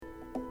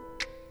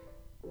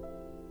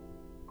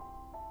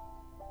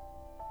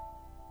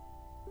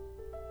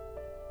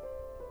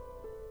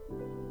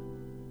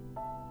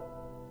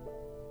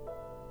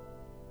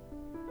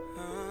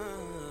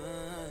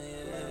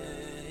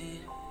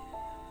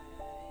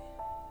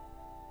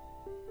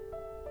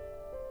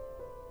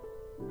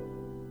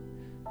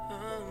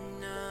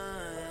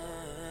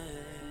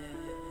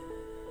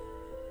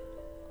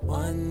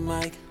One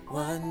mic,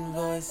 one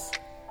voice.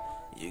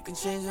 You can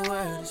change the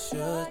world, it's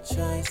your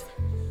choice.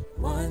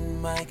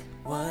 One mic,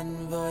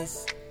 one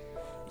voice.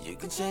 You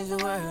can change the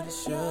world,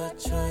 it's your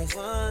choice.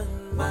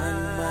 One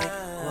mic,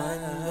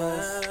 one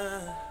voice.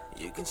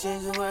 You can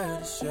change the world,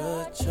 it's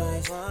your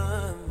choice.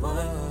 One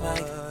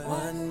mic,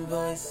 one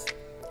voice.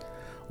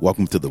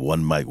 Welcome to the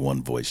One Mic,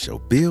 One Voice show,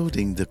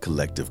 Building the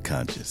Collective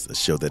Conscious, a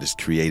show that is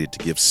created to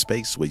give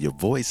space where your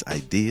voice,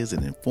 ideas,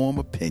 and informed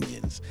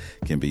opinions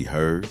can be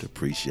heard,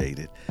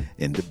 appreciated,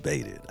 and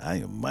debated. I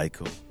am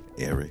Michael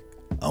Eric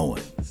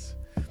Owens,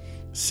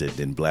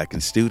 sitting in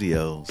Blacken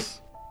Studios.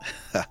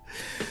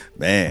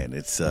 Man,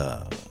 it's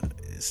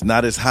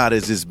not as hot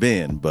as it's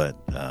been, but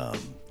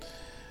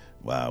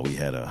wow, we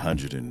had a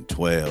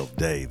 112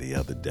 day the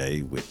other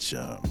day, which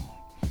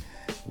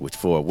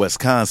for a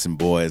Wisconsin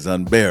boy is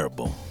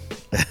unbearable.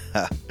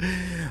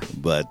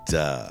 But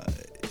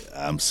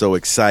I'm so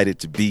excited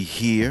to be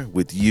here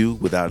with you,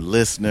 with our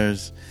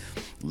listeners,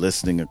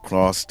 listening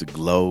across the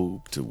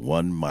globe to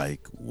One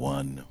Mic,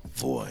 One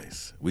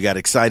Voice. We got an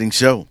exciting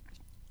show.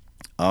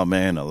 Oh,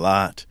 man, a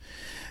lot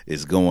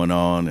is going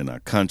on in our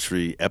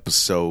country.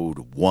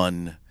 Episode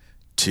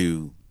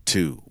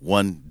 122,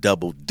 One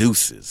Double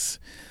Deuces.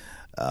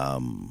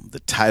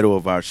 The title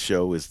of our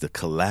show is The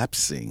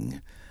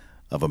Collapsing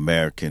of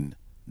American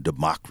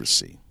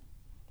Democracy.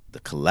 The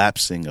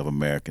Collapsing of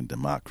American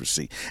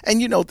Democracy. And,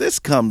 you know, this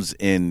comes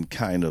in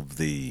kind of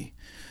the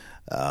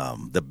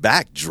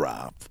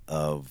backdrop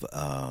of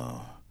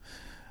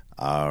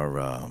the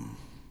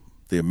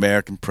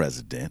American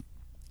president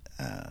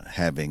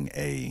having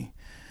a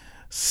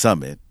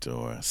summit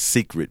or a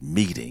secret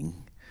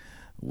meeting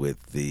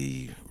with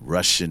the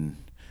Russian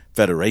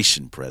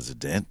Federation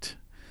president,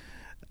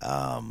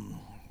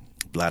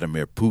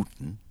 Vladimir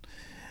Putin.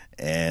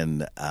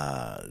 And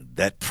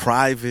that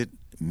private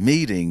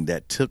meeting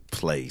that took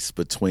place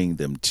between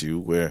them two,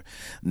 where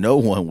no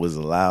one was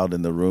allowed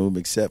in the room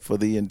except for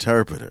the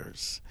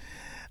interpreters.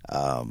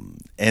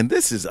 And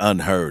this is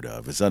unheard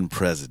of. It's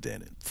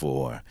unprecedented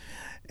for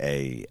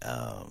a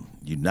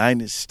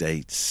United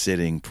States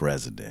sitting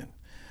president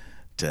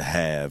to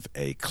have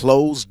a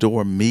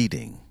closed-door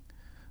meeting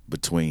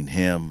between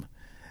him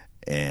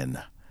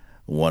and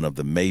one of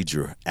the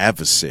major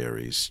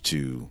adversaries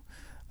to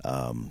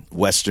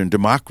Western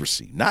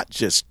democracy, not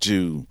just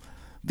to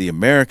the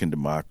American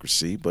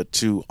democracy, but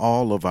to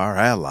all of our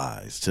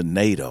allies, to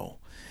NATO.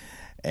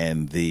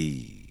 And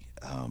the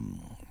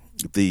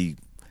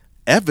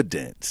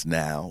evidence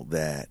now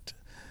that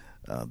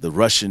the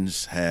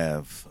Russians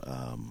have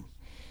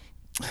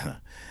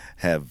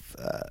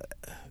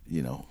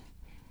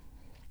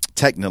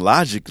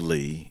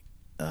technologically,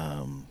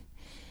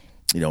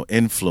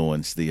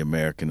 influenced the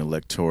American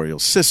electoral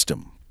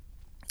system.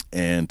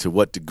 And to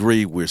what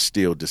degree we're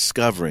still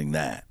discovering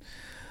that.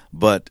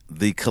 But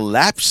the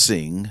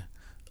collapsing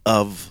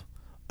of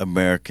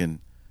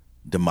American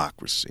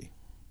democracy.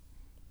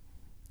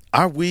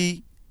 Are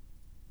we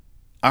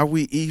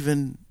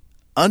even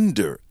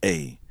under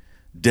a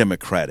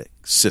democratic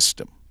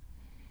system?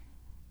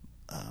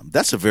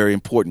 That's a very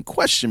important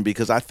question,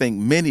 because I think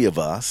many of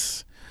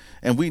us,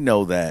 and we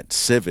know that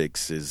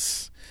civics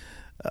is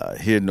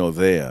here nor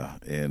there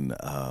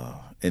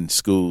in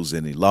schools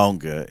any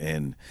longer,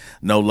 and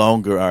no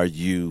longer are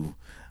you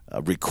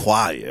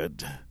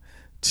required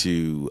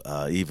to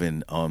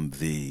even on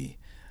the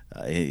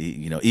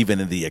even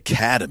in the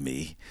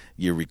academy,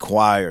 you're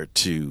required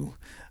to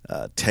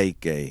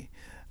take a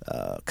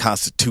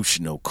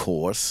constitutional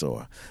course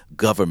or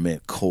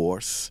government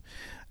course,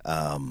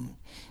 and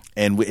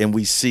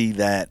we see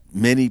that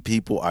many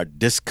people are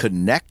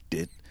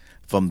disconnected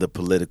from the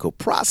political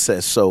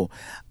process. So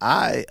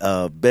I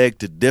beg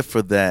to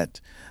differ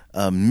that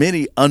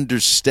many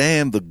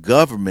understand the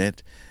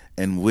government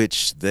in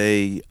which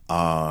they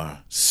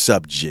are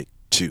subject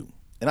to.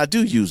 And I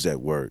do use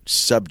that word,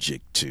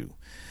 subject to,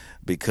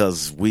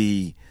 because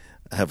we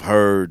have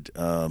heard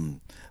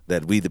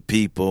that we the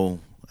people,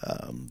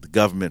 the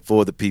government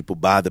for the people,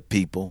 by the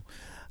people.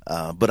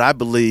 But I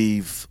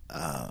believe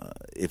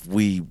if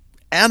we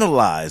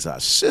analyze our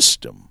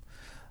system,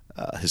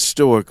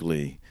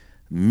 historically,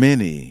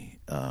 many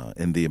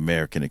in the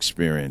American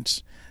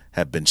experience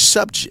have been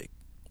subject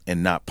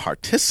and not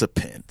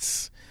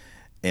participants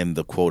in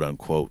the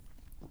quote-unquote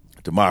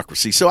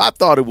democracy. So I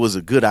thought it was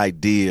a good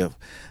idea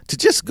to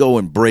just go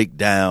and break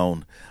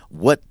down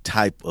what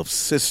type of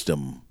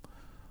system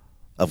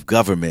of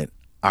government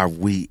are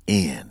we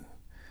in.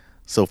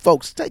 So,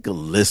 folks, take a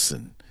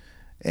listen,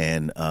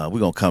 and we're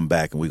going to come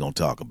back and we're going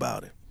to talk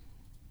about it.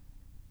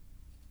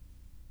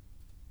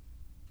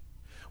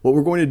 What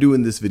we're going to do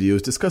in this video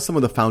is discuss some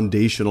of the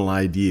foundational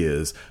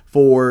ideas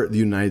for the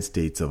United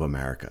States of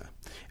America.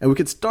 And we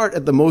could start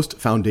at the most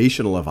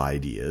foundational of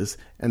ideas,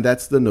 and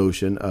that's the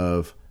notion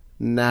of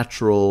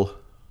natural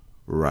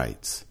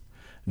rights.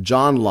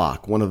 John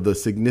Locke, one of the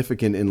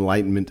significant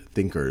Enlightenment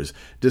thinkers,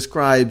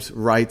 describes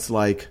rights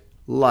like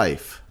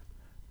life,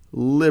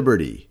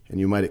 liberty, and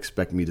you might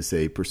expect me to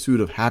say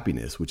pursuit of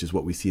happiness, which is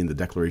what we see in the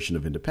Declaration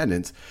of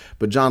Independence,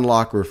 but John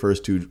Locke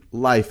refers to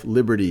life,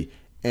 liberty,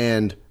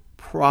 and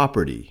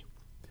property.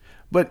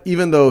 But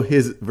even though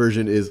his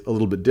version is a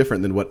little bit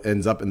different than what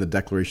ends up in the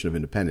Declaration of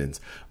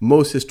Independence,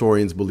 most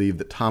historians believe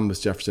that Thomas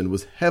Jefferson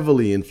was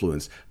heavily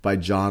influenced by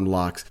John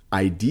Locke's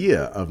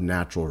idea of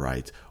natural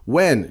rights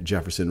when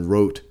Jefferson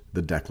wrote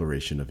the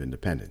Declaration of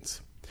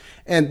Independence.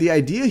 And the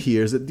idea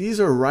here is that these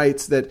are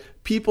rights that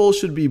people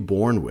should be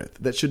born with,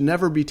 that should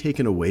never be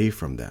taken away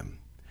from them.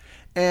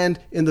 And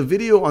in the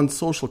video on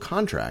social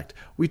contract,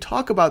 we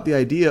talk about the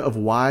idea of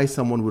why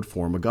someone would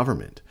form a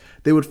government.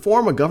 They would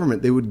form a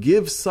government, they would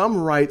give some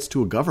rights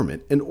to a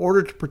government in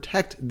order to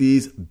protect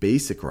these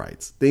basic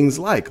rights, things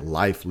like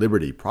life,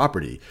 liberty,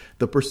 property,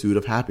 the pursuit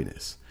of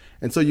happiness.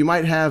 And so you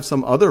might have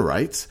some other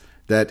rights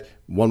that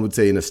one would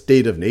say in a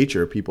state of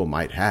nature people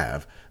might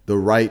have, the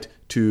right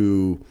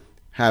to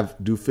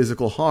do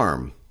physical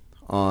harm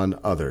on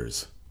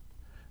others,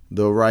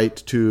 the right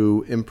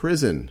to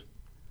imprison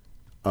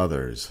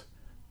others,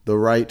 the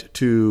right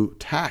to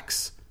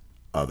tax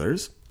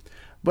others.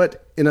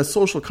 But in a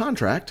social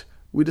contract,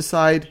 we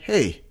decide,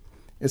 hey,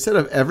 instead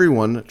of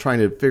everyone trying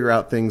to figure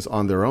out things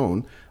on their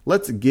own,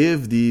 let's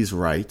give these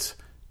rights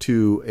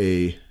to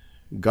a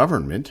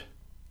government.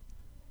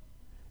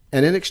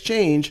 And in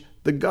exchange,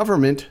 the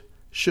government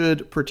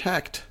should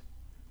protect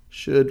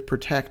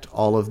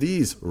all of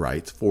these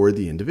rights for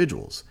the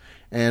individuals.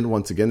 And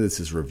once again, this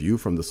is review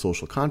from the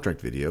social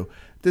contract video.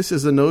 This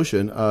is the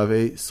notion of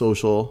a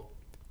social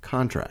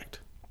contract.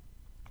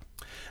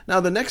 Now,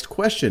 the next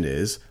question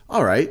is,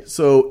 all right,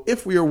 so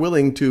if we are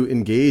willing to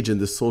engage in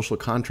this social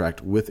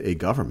contract with a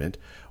government,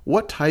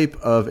 what type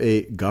of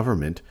a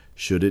government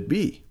should it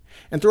be?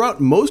 And throughout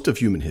most of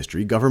human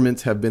history,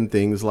 governments have been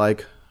things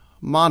like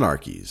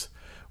monarchies,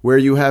 where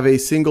you have a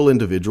single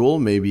individual,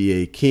 maybe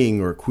a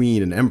king or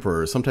queen, an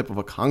emperor, some type of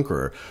a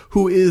conqueror,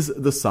 who is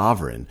the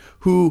sovereign,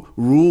 who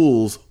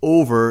rules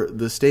over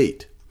the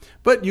state.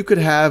 But you could,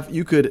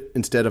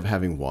 instead of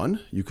having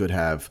one, you could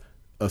have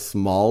a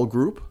small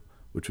group,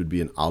 which would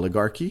be an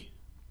oligarchy.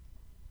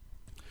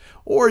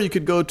 Or you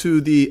could go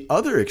to the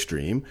other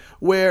extreme,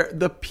 where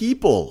the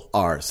people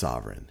are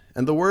sovereign.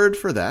 And the word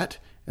for that,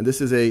 and this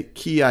is a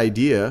key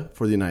idea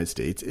for the United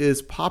States,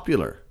 is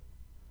popular.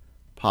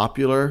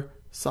 Popular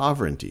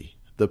sovereignty.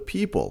 The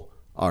people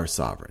are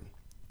sovereign.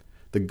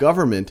 The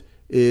government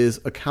is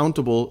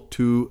accountable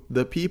to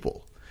the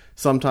people.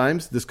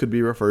 Sometimes this could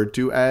be referred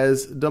to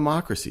as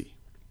democracy.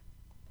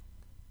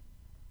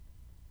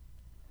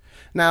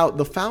 Now,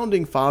 the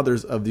founding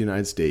fathers of the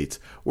United States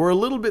were a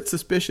little bit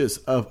suspicious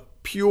of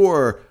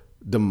pure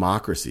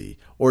democracy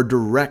or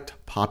direct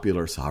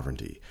popular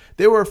sovereignty.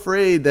 They were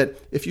afraid that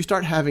if you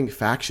start having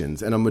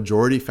factions and a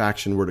majority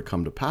faction were to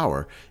come to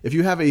power, if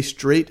you have a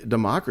straight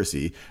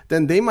democracy,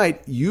 then they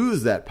might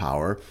use that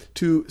power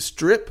to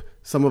strip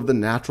some of the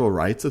natural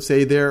rights of,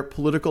 say, their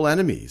political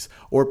enemies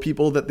or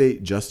people that they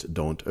just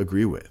don't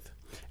agree with.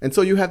 And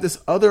so you have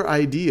this other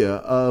idea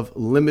of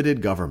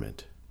limited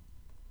government.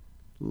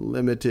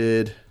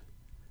 Limited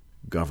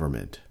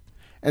government.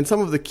 And some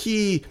of the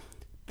key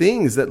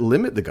things that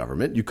limit the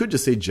government, you could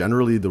just say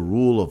generally the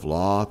rule of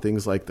law,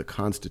 things like the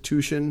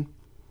Constitution,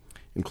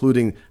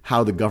 including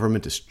how the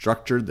government is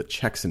structured, the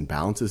checks and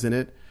balances in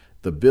it.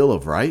 The Bill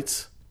of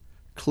Rights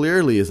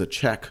clearly is a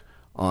check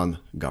on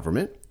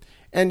government.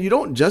 And you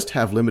don't just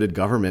have limited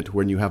government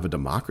when you have a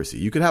democracy.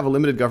 You could have a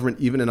limited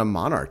government even in a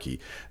monarchy.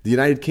 The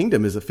United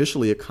Kingdom is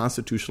officially a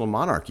constitutional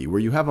monarchy,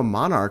 where you have a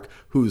monarch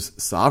who's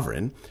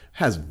sovereign,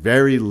 has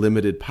very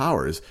limited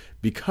powers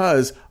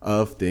because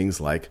of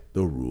things like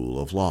the rule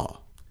of law.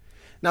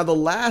 Now, the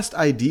last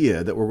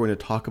idea that we're going to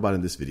talk about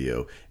in this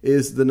video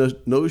is the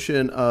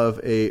notion of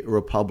a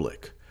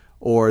republic,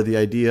 or the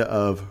idea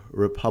of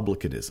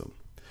republicanism.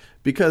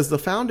 Because the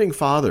founding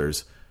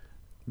fathers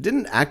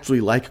didn't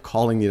actually like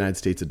calling the United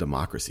States a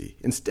democracy.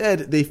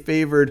 Instead, they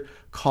favored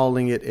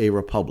calling it a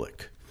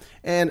republic.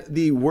 And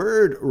the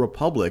word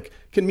republic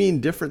can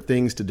mean different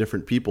things to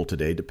different people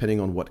today,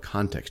 depending on what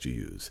context you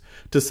use.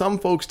 To some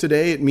folks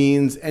today, it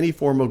means any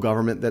form of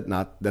government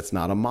that's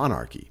not a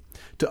monarchy.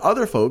 To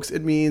other folks,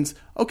 it means,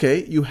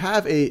 okay, you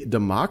have a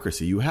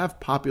democracy, you have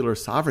popular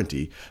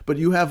sovereignty, but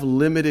you have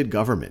limited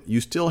government.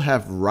 You still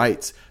have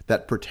rights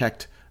that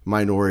protect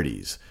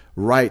minorities,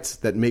 rights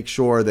that make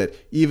sure that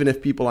even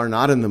if people are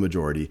not in the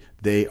majority,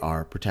 they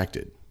are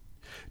protected.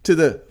 To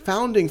the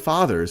founding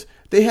fathers,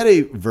 they had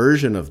a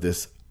version of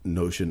this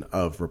notion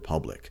of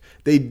republic.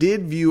 They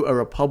did view a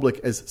republic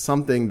as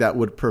something that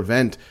would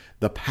prevent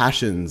the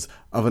passions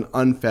of an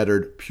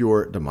unfettered,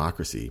 pure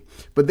democracy.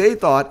 But they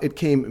thought it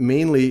came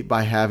mainly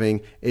by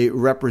having a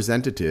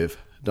representative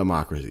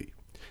democracy.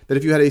 That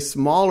if you had a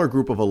smaller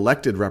group of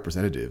elected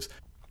representatives,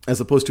 as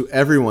opposed to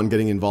everyone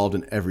getting involved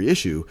in every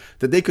issue,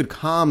 that they could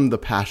calm the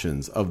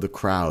passions of the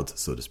crowds,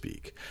 so to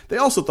speak. They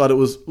also thought it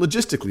was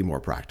logistically more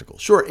practical.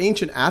 Sure,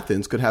 ancient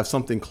Athens could have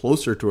something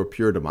closer to a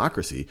pure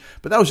democracy,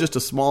 but that was just a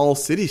small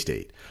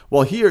city-state.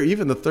 While here,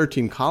 even the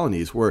 13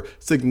 colonies were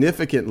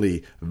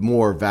significantly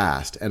more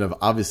vast, and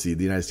obviously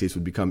the United States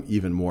would become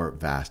even more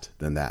vast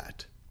than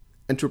that.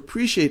 And to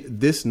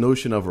appreciate this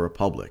notion of a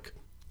republic,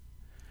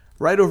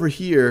 right over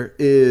here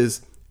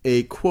is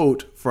a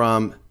quote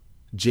from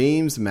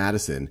James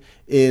Madison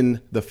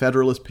in the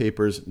Federalist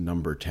Papers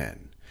number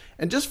 10.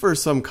 And just for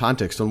some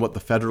context on what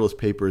the Federalist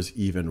Papers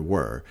even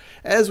were,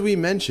 as we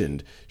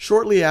mentioned,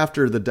 shortly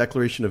after the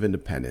Declaration of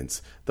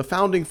Independence, the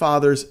Founding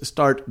Fathers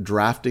start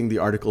drafting the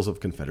Articles of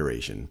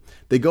Confederation.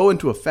 They go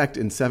into effect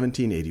in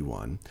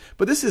 1781,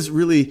 but this is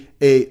really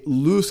a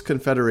loose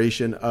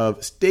confederation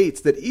of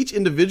states that each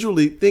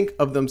individually think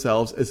of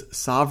themselves as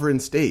sovereign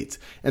states.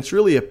 And it's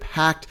really a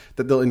pact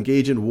that they'll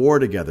engage in war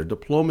together,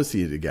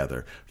 diplomacy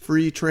together,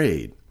 free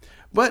trade.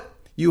 But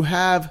you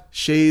have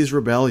Shays'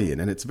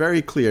 Rebellion, and it's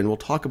very clear, and we'll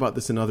talk about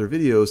this in other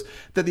videos,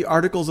 that the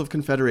Articles of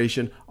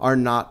Confederation are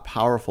not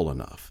powerful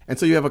enough. And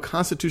so you have a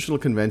constitutional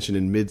convention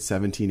in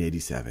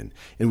mid-1787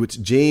 in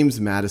which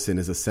James Madison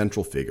is a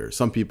central figure.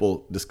 Some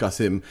people discuss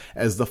him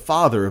as the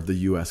father of the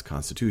U.S.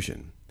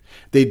 Constitution.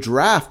 They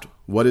draft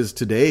what is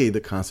today the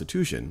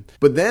Constitution,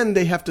 but then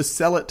they have to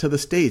sell it to the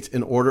states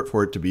in order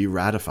for it to be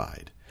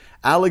ratified.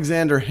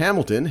 Alexander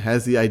Hamilton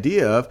has the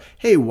idea of,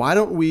 hey, why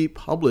don't we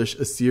publish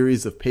a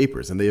series of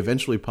papers? And they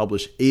eventually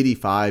publish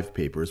 85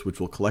 papers,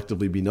 which will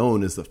collectively be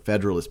known as the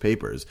Federalist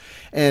Papers.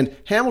 And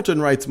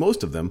Hamilton writes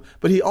most of them,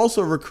 but he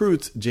also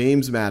recruits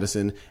James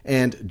Madison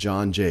and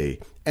John Jay.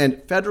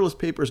 And Federalist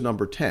Papers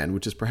number 10,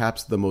 which is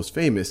perhaps the most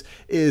famous,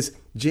 is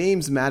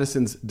James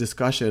Madison's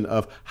discussion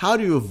of how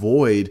do you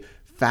avoid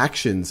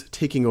factions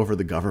taking over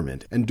the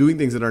government and doing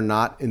things that are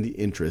not in the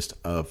interest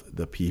of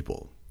the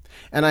people.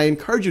 And I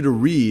encourage you to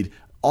read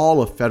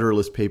all of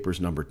Federalist Papers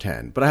number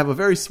 10. But I have a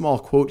very small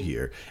quote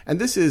here. And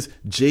this is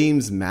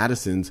James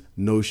Madison's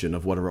notion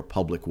of what a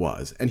republic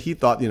was. And he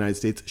thought the United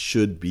States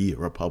should be a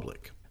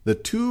republic. The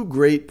two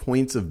great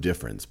points of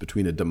difference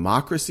between a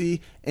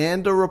democracy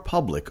and a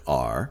republic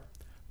are,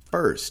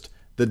 first,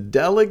 the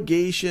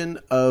delegation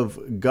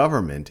of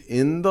government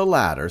in the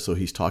latter, so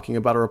he's talking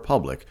about a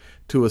republic,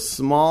 to a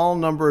small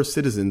number of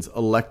citizens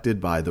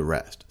elected by the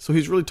rest. So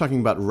he's really talking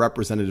about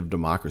representative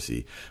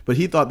democracy, but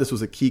he thought this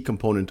was a key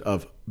component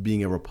of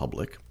being a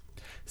republic.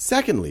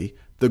 Secondly,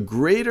 the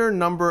greater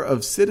number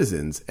of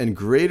citizens and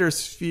greater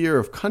sphere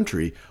of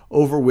country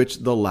over which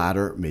the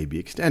latter may be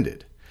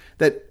extended.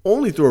 That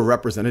only through a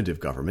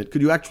representative government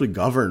could you actually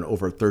govern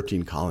over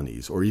 13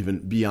 colonies or even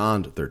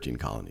beyond 13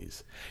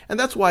 colonies. And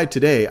that's why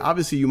today,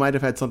 obviously, you might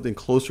have had something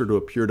closer to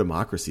a pure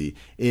democracy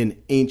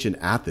in ancient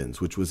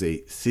Athens, which was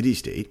a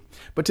city-state.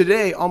 But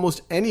today,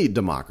 almost any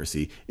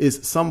democracy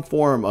is some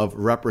form of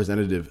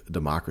representative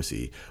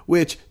democracy,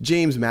 which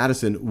James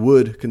Madison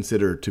would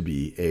consider to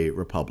be a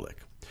republic.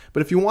 But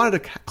if you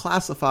wanted to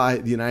classify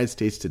the United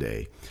States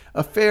today,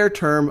 a fair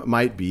term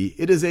might be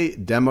it is a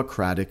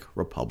democratic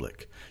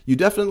republic. You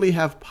definitely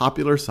have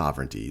popular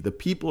sovereignty. The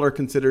people are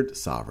considered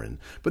sovereign,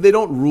 but they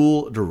don't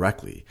rule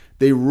directly.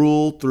 They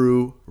rule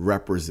through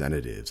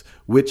representatives,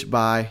 which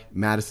by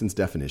Madison's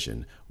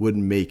definition would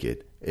make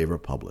it a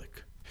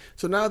republic.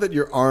 So now that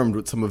you're armed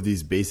with some of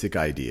these basic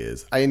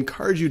ideas, I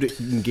encourage you to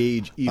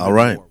engage even more. All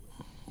right.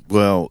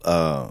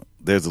 Well,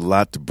 there's a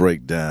lot to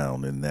break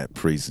down in that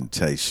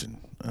presentation.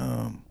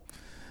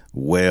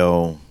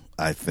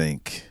 I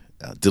think,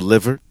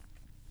 delivered.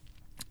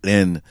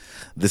 And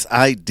this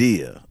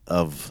idea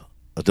of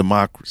a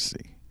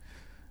democracy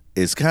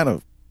is kind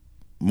of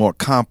more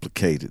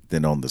complicated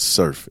than on the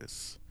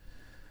surface.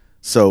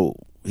 So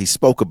he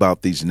spoke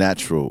about these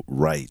natural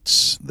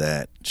rights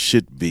that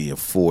should be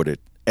afforded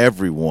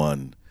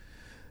everyone,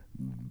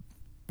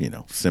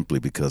 simply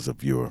because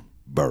of your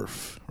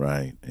birth,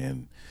 right?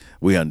 And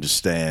we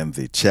understand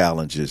the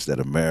challenges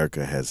that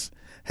America has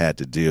had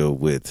to deal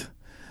with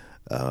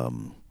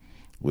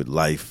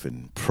life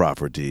and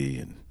property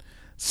and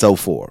so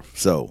forth.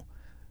 So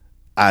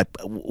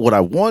what I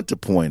want to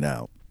point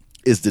out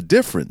is the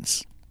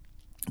difference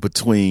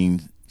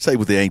between, say,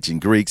 what the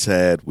ancient Greeks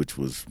had, which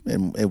was,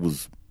 and it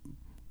was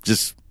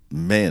just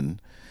men,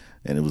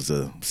 and it was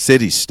a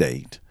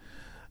city-state,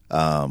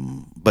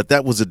 but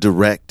that was a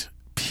direct,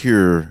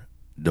 pure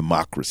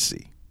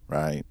democracy,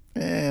 right?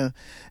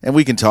 And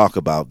we can talk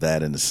about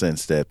that in the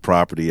sense that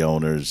property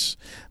owners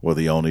were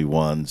the only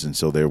ones, and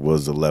so there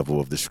was a level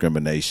of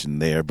discrimination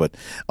there. But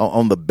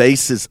on the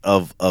basis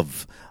of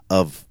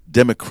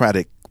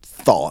democratic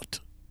thought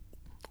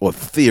or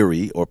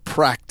theory or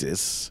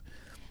practice,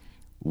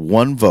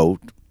 one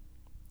vote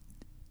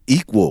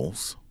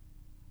equals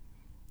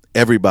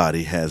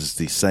everybody has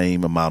the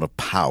same amount of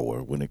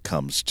power when it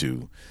comes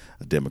to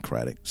a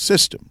democratic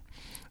system.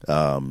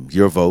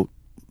 Your vote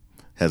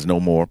has no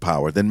more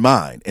power than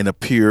mine in a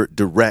pure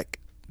direct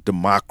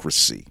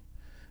democracy,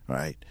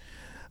 right?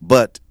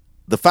 But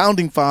the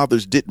Founding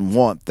Fathers didn't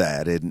want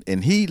that,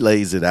 and he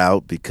lays it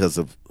out because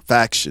of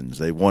factions.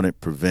 They wanted to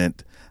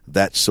prevent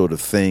that sort of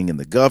thing in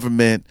the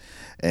government,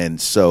 and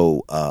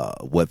so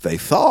what they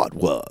thought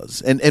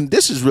was, and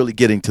this is really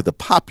getting to the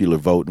popular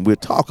vote, and we'll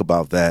talk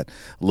about that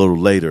a little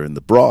later in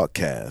the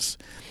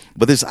broadcast,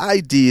 but this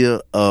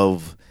idea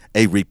of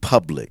a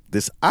republic,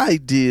 this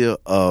idea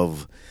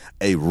of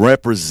a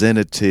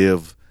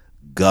representative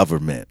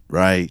government,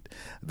 right?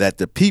 That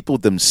the people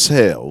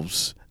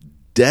themselves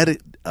delegated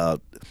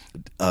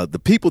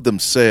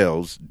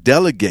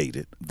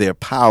their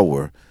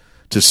power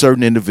to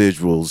certain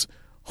individuals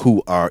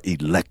who are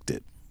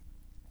elected,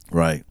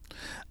 right?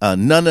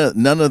 None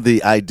of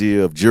the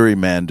idea of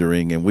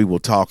gerrymandering, and we will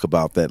talk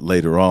about that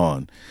later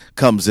on,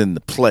 comes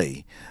into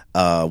play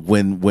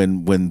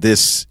when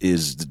this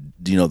is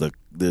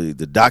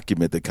the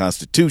document, the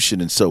Constitution,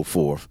 and so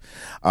forth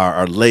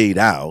are laid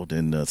out,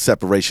 and the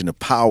separation of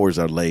powers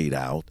are laid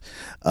out.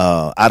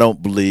 I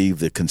don't believe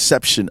the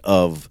conception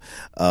of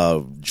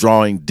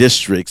drawing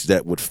districts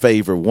that would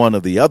favor one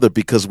or the other,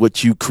 because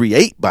what you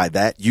create by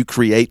that, you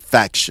create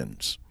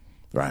factions,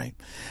 right?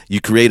 You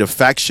create a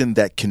faction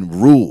that can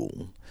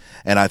rule.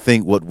 And I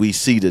think what we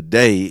see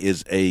today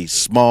is a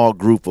small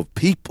group of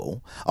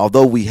people,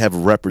 although we have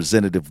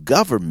representative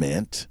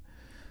government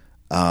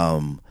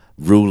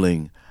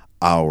ruling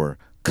our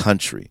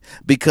country.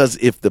 Because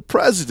if the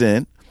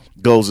president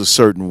goes a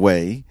certain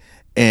way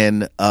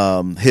and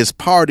his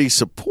party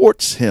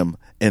supports him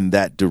in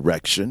that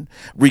direction,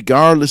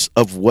 regardless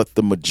of what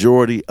the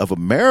majority of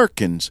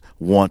Americans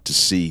want to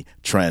see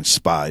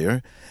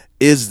transpire,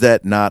 is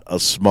that not a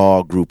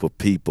small group of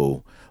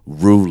people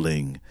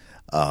ruling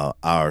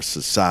our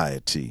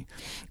society?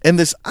 And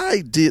this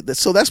idea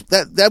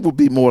that would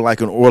be more like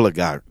an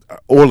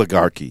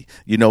oligarchy.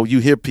 You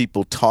hear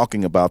people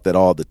talking about that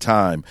all the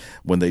time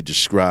when they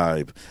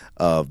describe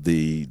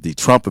the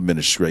Trump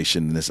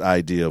administration, and this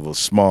idea of a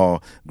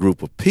small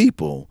group of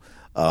people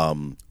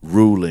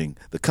ruling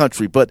the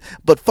country. But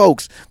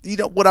folks,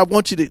 what I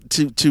want you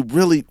to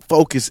really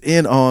focus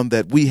in on,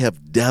 that we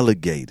have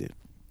delegated,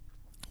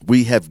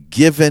 we have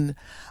given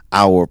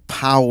our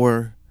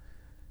power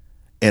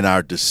and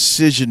our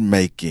decision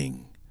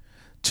making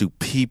to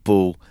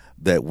people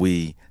that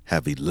we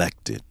have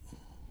elected,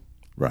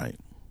 right?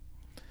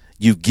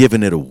 You've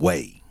given it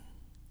away.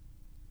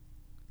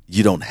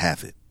 You don't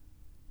have it.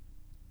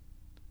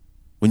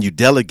 When you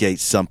delegate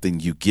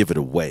something, you give it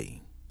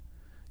away.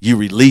 You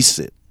release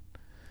it.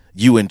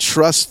 You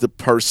entrust the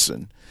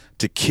person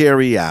to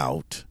carry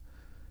out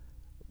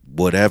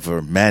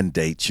whatever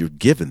mandate you're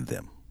giving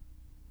them.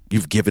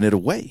 You've given it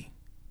away.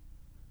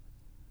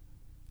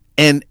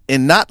 And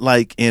not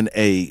like in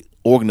a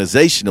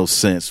organizational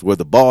sense where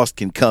the boss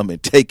can come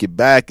and take it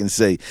back and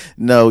say,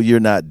 no, you're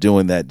not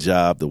doing that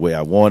job the way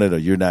I wanted, or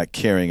you're not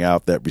carrying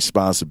out that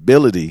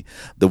responsibility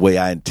the way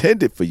I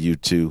intended for you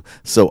to,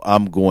 so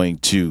I'm going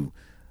to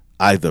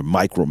either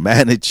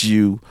micromanage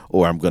you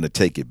or I'm going to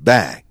take it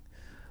back.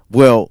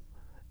 Well,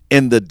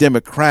 in the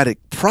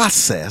democratic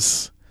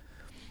process,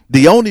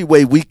 the only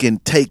way we can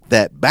take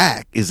that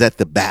back is at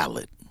the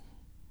ballot.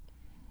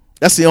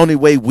 That's the only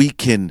way we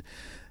can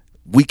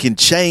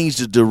change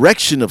the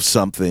direction of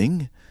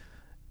something,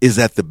 is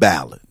at the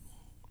ballot.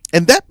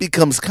 And that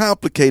becomes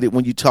complicated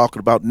when you talk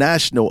about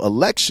national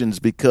elections,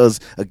 because,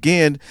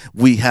 again,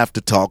 we have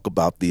to talk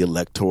about the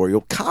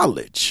Electoral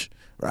College,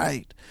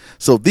 right?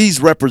 So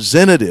these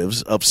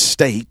representatives of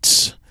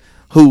states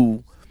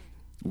who,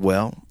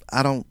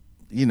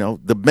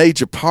 the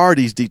major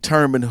parties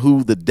determine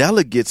who the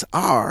delegates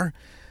are.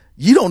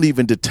 You don't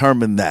even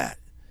determine that,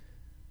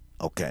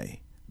 okay?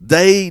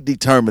 They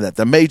determine that.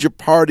 The major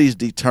parties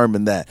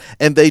determine that.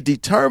 And they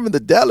determine the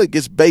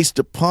delegates based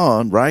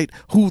upon, right,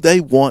 who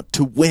they want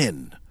to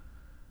win.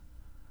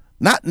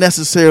 Not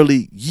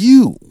necessarily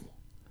you,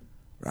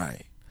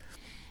 right?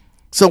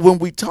 So when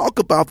we talk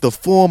about the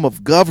form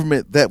of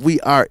government that we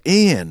are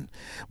in,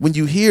 when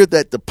you hear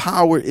that the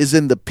power is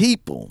in the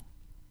people,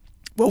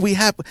 well, we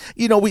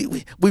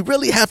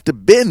really have to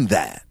bend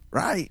that,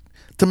 right?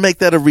 To make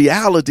that a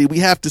reality, we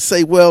have to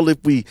say, well, if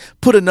we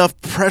put enough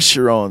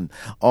pressure on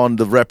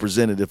the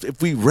representative, if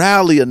we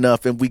rally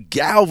enough and we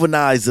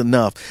galvanize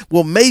enough,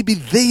 well, maybe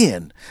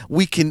then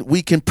we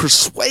can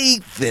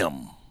persuade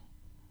them.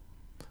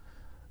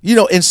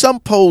 In some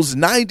polls,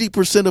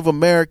 90% of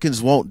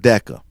Americans want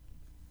DACA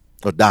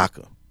or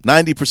DACA.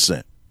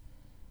 90%.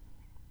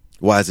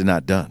 Why is it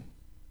not done?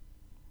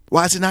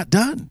 Why is it not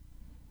done?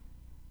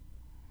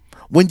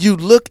 When you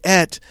look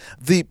at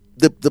the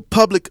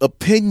public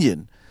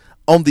opinion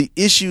on the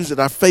issues that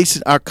are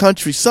facing our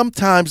country,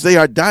 sometimes they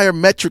are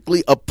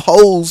diametrically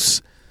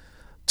opposed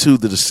to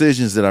the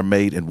decisions that are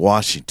made in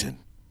Washington.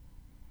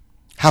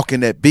 How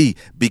can that be?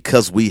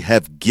 Because we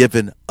have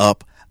given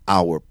up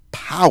our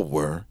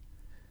power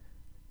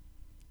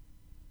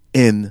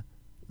in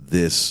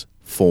this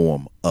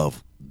form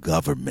of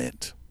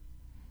government.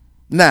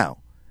 Now,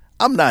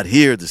 I'm not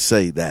here to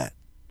say that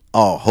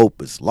all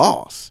hope is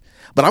lost,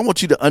 but I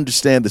want you to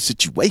understand the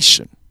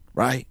situation,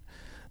 right?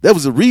 There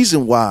was a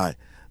reason why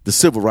the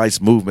civil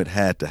rights movement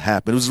had to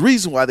happen. It was the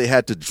reason why they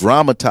had to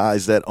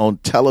dramatize that on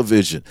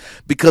television,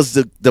 because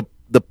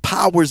the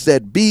powers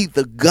that be,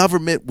 the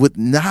government, would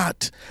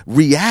not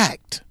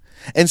react.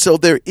 And so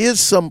there is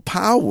some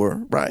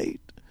power,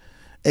 right,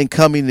 in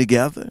coming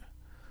together.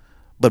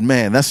 But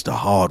man, that's the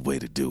hard way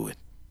to do it.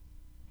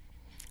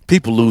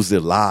 People lose their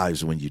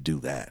lives when you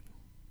do that.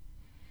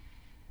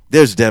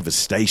 There's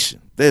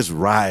devastation. There's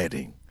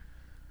rioting.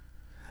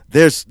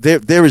 There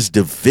is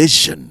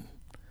division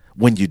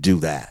when you do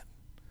that.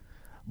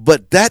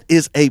 But that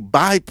is a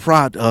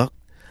byproduct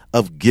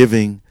of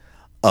giving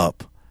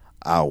up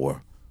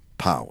our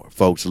power.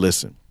 Folks,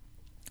 listen,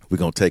 we're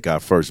going to take our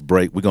first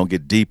break. We're going to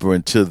get deeper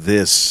into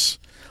this,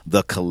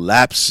 the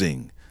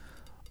collapsing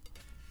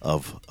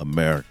of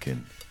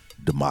American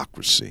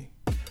democracy.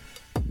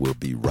 We'll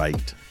be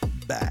right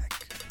back.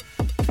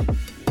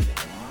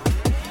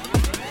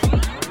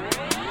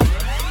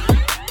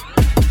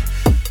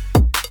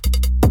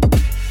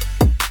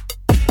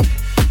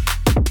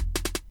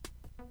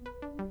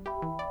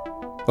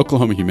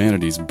 Oklahoma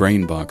Humanities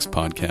Brainbox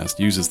podcast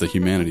uses the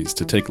humanities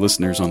to take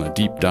listeners on a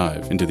deep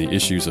dive into the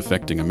issues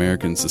affecting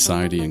American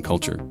society and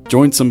culture.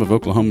 Join some of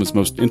Oklahoma's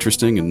most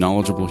interesting and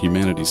knowledgeable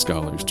humanities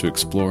scholars to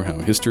explore how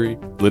history,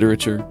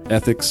 literature,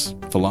 ethics,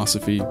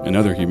 philosophy, and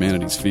other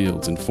humanities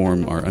fields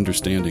inform our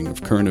understanding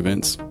of current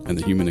events and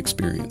the human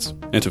experience.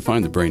 And to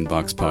find the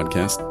Brainbox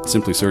podcast,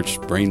 simply search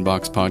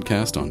Brainbox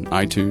Podcast on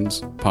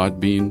iTunes,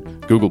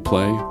 Podbean, Google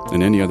Play,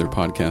 and any other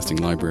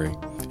podcasting library.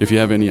 If you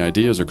have any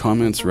ideas or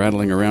comments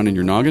rattling around in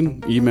your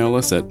noggin, email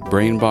us at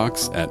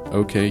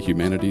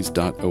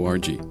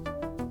brainbox@okhumanities.org.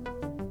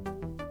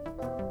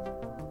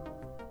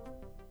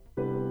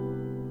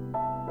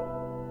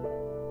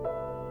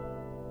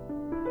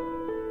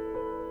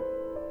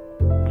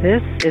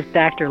 This is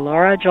Dr.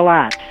 Laura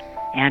Gillot,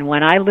 and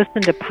when I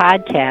listen to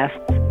podcasts,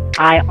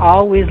 I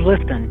always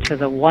listen to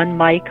the One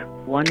Mic,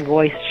 One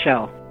Voice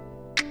show.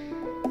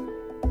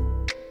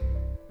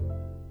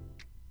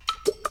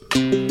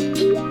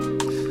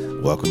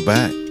 Welcome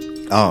back.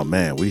 Oh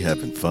man, we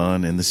having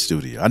fun in the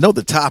studio. I know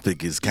the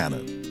topic is kind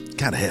of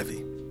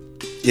heavy.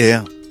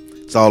 Yeah,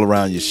 it's all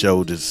around your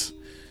shoulders.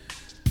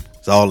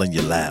 It's all in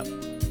your lap.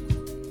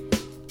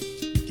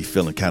 You're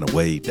feeling kind of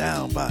weighed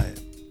down by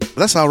it. But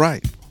that's all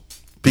right,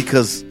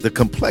 because the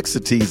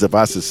complexities of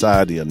our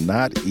society are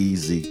not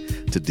easy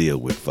to deal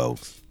with,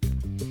 folks.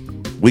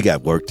 We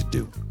got work to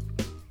do.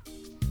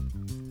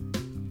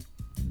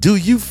 Do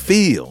you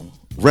feel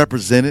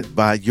represented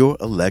by your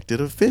elected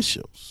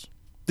officials?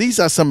 These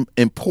are some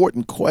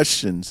important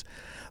questions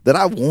that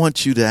I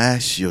want you to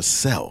ask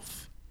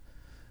yourself.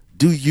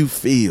 Do you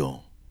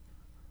feel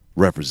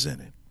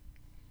represented?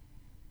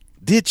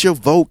 Did your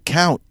vote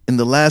count in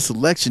the last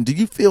election? Do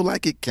you feel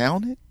like it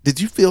counted? Did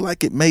you feel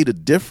like it made a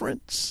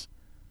difference?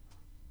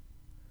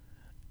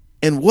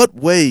 In what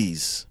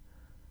ways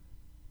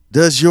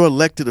does your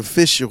elected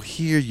official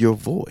hear your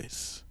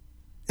voice?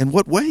 In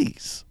what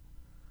ways?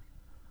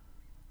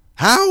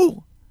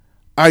 How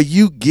are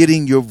you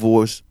getting your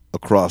voice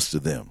across to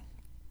them?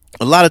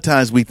 A lot of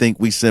times we think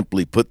we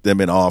simply put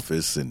them in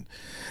office and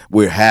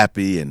we're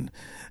happy and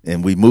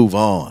we move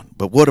on.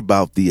 But what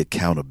about the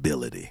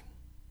accountability?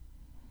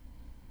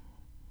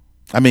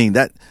 I mean,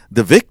 that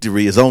the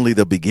victory is only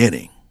the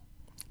beginning.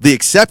 The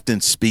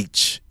acceptance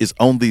speech is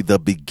only the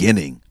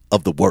beginning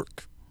of the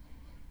work.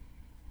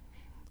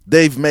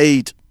 They've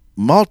made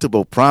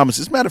multiple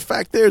promises. Matter of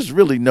fact, there's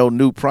really no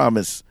new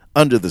promise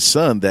under the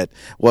sun that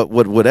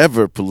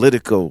whatever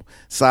political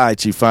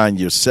side you find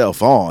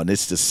yourself on,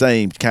 it's the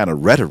same kind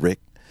of rhetoric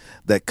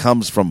that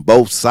comes from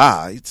both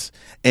sides,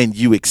 and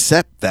you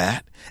accept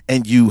that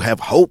and you have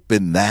hope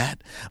in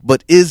that.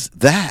 But is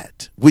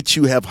that which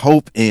you have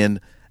hope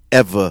in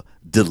ever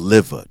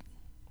delivered?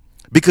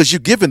 Because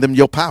you've given them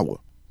your power.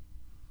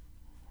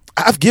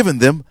 I've given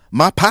them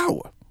my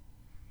power.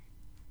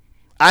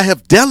 I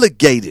have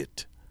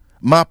delegated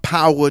my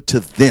power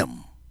to them.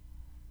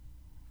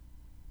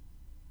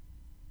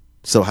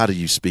 So how do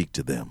you speak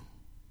to them?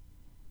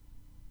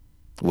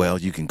 Well,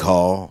 you can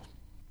call,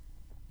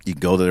 you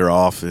can go to their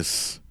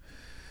office,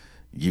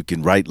 you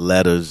can write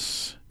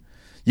letters,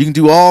 you can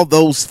do all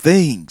those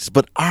things,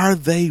 but are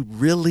they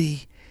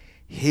really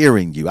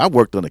hearing you? I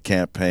worked on a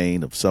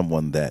campaign of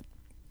someone that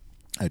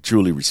I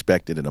truly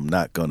respected, and I'm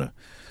not going to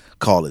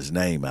call his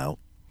name out.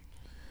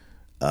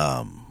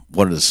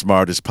 One of the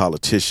smartest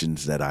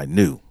politicians that I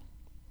knew.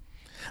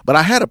 But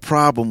I had a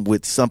problem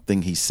with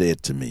something he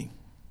said to me.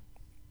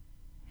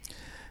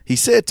 He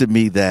said to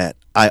me that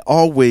I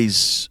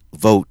always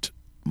vote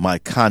my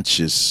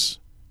conscience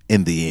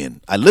in the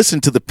end. I listen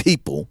to the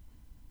people,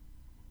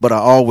 but I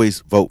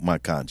always vote my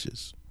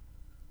conscience.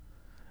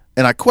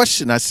 And I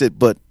questioned, I said,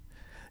 but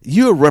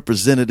you're a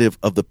representative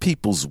of the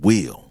people's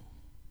will,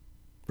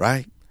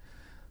 right?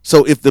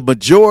 So if the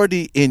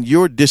majority in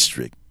your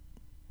district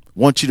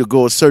want you to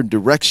go a certain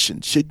direction,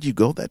 should you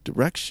go that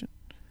direction?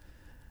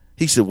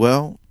 He said,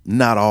 well,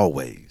 not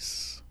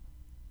always,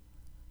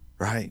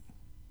 right?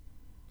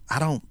 I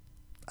don't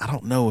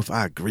know if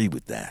I agree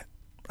with that,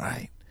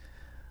 right?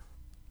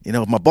 You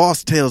know, if my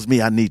boss tells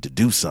me I need to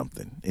do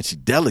something and she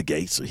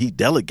delegates or he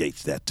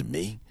delegates that to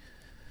me,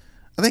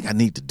 I think I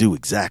need to do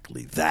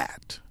exactly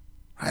that,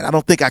 right? I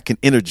don't think I can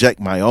interject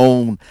my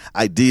own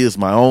ideas,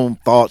 my own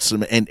thoughts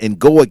and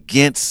go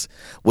against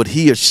what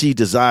he or she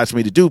desires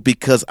me to do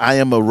because I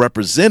am a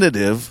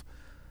representative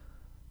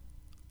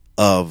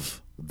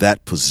of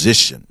that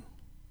position.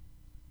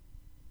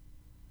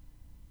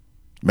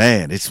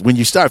 Man, it's when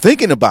you start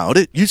thinking about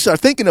it, you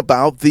start thinking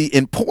about the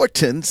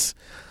importance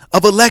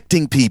of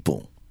electing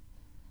people.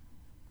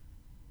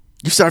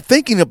 You start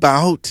thinking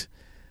about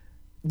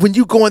when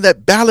you go in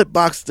that ballot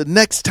box the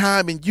next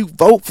time and you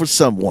vote for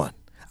someone.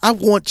 I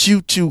want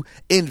you to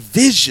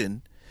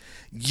envision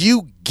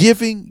you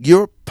giving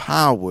your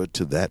power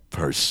to that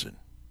person.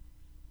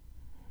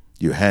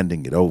 You're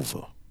handing it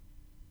over.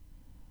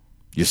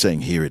 You're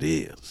saying, here it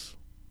is.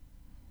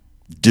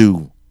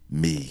 Do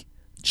me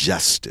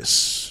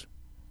justice.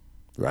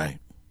 Right?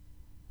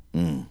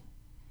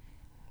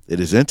 It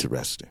is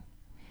interesting.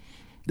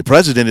 The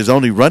president is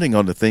only running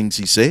on the things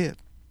he said.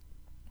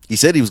 He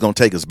said he was going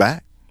to take us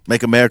back,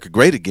 make America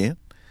great again.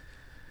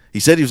 He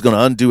said he was going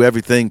to undo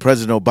everything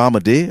President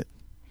Obama did.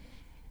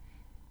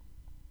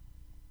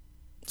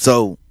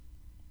 So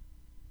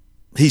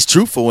he's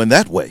truthful in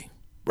that way,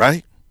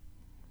 right?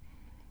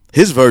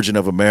 His version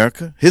of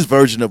America, his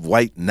version of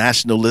white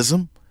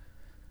nationalism,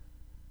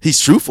 he's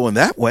truthful in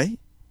that way.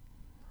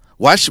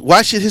 Why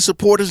should his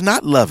supporters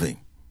not love him?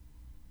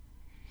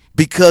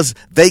 Because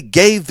they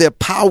gave their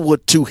power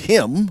to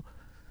him,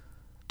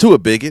 to a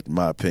bigot, in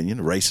my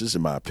opinion, a racist,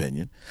 in my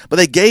opinion. But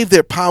they gave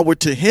their power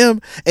to him,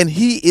 and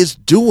he is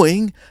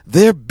doing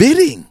their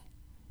bidding.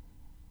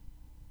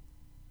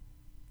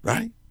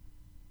 Right?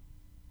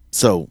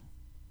 So,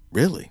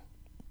 really,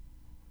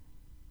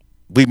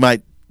 we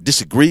might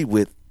disagree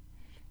with,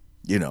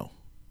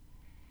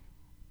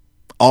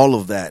 all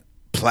of that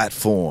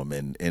platform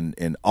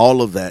and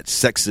all of that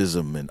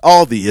sexism and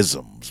all the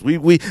isms. We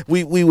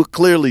would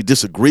clearly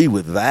disagree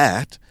with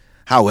that.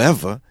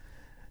 However,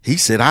 he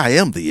said, I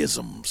am the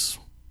isms.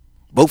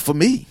 Vote for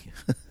me.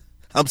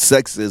 I'm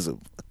sexism.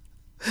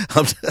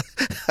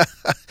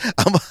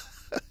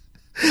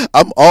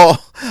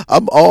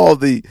 I'm all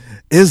the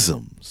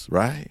isms,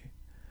 right?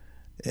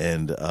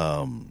 And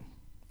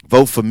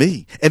vote for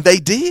me. And they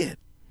did.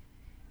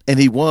 And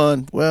he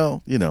won.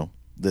 Well,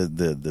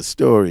 the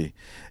story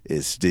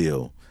is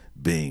still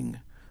being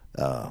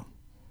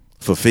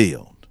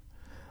fulfilled.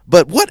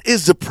 But what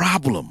is the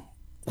problem?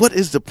 What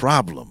is the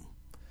problem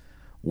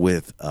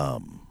with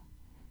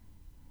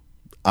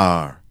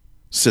our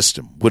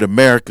system, with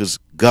America's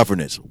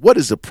governance? What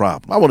is the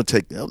problem?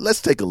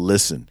 Let's take a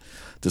listen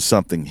to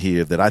something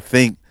here that I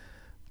think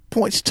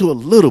points to a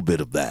little bit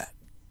of that,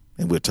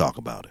 and we'll talk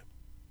about it.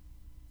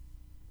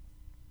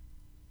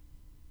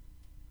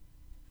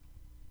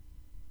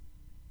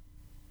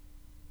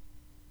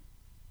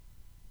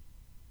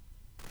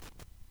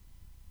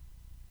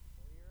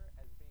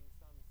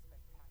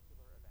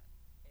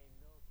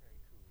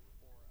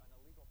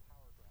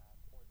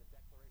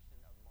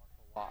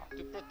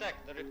 To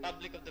protect the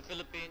Republic of the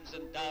Philippines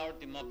and our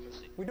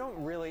democracy. We don't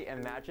really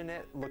imagine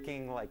it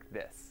looking like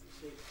this.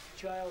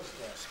 Child's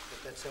desk,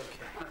 but that's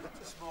okay. It's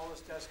the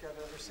smallest desk I've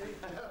ever seen.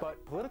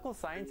 But political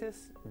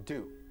scientists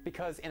do.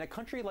 Because in a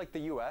country like the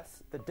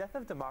US, the death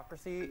of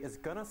democracy is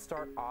gonna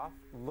start off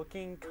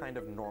looking kind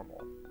of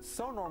normal.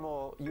 So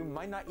normal, you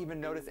might not even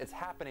notice it's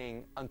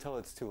happening until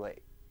it's too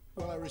late.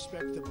 Well, I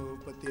respect the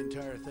move, but the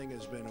entire thing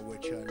has been a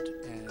witch hunt,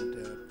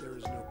 and there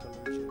is no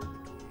collusion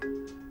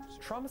between.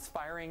 Trump's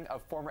firing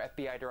of former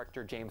FBI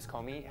Director James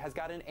Comey has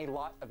gotten a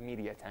lot of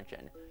media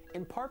attention,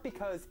 in part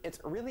because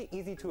it's really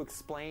easy to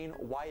explain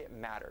why it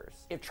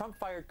matters. If Trump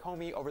fired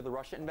Comey over the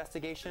Russia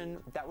investigation,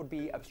 that would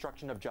be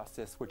obstruction of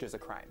justice, which is a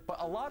crime.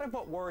 But a lot of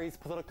what worries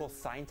political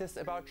scientists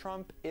about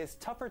Trump is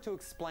tougher to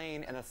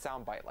explain in a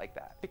soundbite like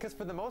that, because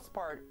for the most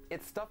part,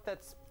 it's stuff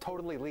that's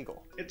totally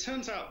legal. It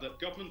turns out that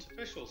government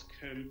officials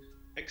can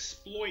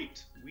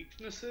exploit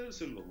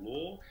weaknesses in the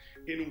law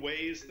in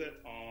ways that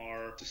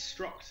are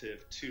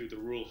destructive to the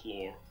rule of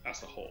law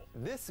as a whole.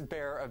 This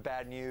bearer of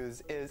bad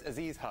news is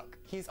Aziz Huq.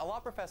 He's a law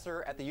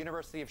professor at the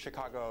University of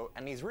Chicago,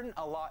 and he's written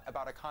a lot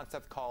about a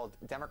concept called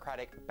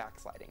democratic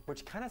backsliding,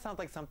 which kind of sounds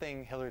like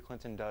something Hillary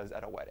Clinton does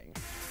at a wedding.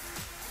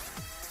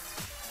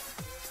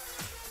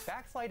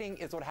 Backsliding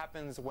is what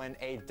happens when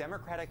a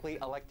democratically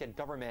elected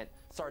government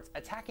starts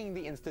attacking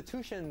the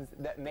institutions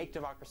that make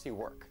democracy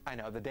work. I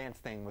know, the dance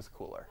thing was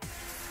cooler.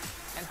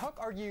 And Huq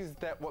argues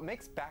that what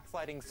makes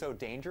backsliding so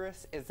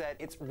dangerous is that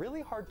it's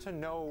really hard to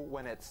know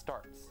when it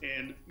starts.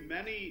 In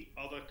many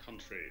other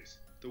countries,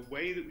 the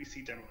way that we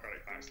see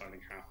democratic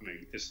backsliding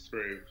happening is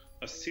through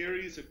a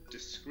series of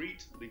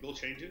discrete legal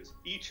changes,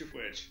 each of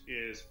which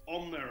is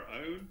on their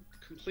own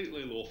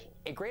completely lawful.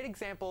 A great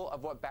example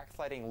of what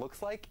backsliding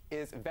looks like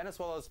is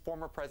Venezuela's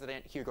former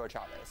president, Hugo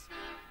Chavez.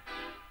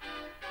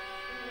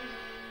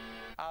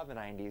 The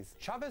 90s.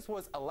 Chavez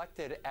was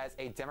elected as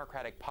a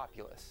democratic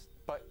populist,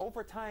 but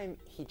over time,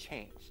 he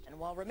changed. And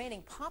while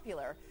remaining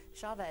popular,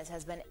 Chavez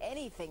has been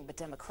anything but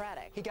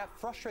democratic. He got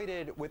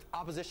frustrated with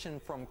opposition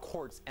from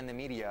courts and the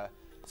media,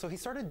 so he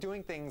started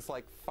doing things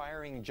like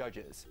firing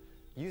judges,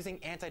 using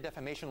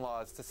anti-defamation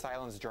laws to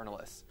silence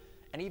journalists,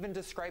 and even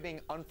describing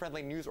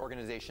unfriendly news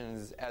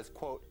organizations as,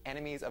 quote,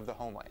 enemies of the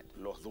homeland.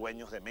 Los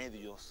dueños de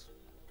medios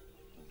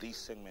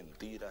dicen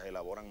mentiras,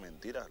 elaboran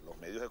mentiras. Los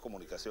medios de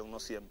comunicación no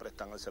siempre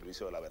están al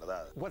servicio de la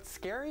verdad. What's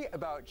scary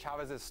about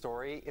Chavez's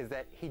story is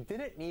that he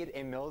didn't need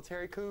a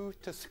military coup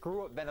to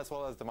screw up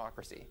Venezuela's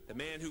democracy. The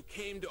man who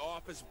came to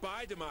office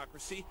by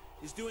democracy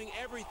is doing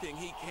everything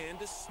he can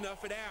to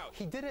snuff it out.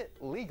 He did it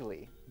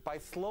legally by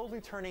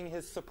slowly turning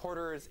his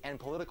supporters and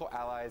political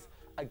allies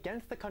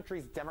against the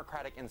country's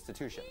democratic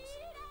institutions.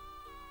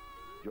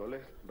 Yo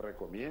les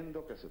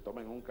recomiendo que se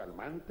tomen un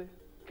calmante,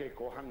 que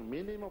cojan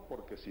mínimo,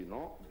 porque si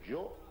no,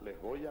 yo les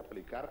voy a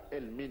aplicar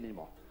el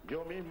mínimo.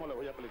 Yo mismo le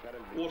voy a aplicar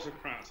el mínimo.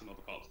 Autocrats in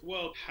other parts of the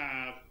world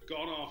have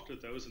gone after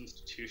those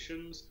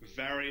institutions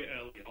very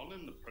early on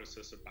in the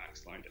process of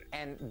backsliding.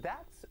 And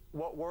that's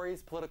what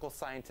worries political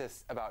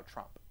scientists about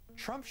Trump.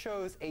 Trump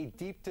shows a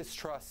deep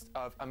distrust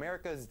of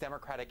America's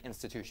democratic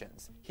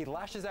institutions. He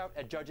lashes out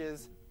at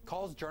judges,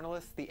 calls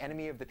journalists the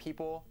enemy of the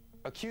people,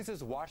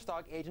 accuses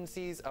watchdog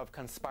agencies of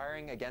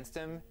conspiring against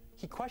him.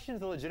 He questions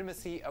the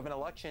legitimacy of an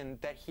election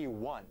that he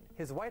won.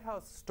 His White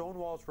House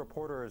stonewalls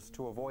reporters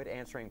to avoid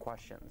answering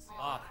questions.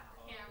 Off.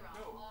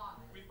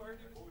 What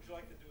would you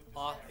like to do?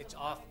 Off. It's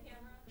off.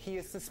 He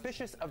is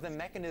suspicious of the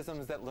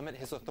mechanisms that limit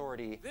his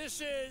authority.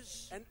 This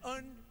is an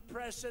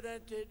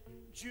unprecedented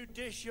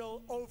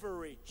judicial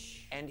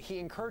overreach. And he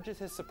encourages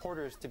his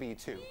supporters to be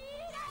too.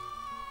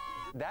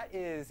 That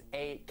is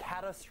a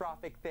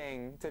catastrophic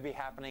thing to be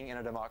happening in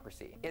a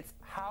democracy. It's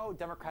how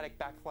democratic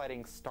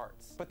backsliding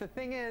starts. But the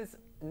thing is,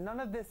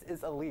 none of this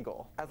is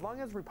illegal. As long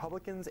as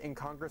Republicans in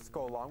Congress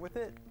go along with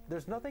it,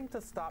 there's nothing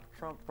to stop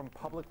Trump from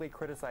publicly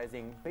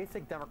criticizing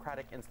basic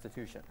democratic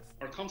institutions.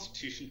 Our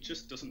Constitution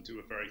just doesn't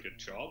do a very good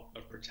job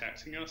of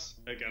protecting us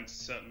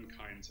against certain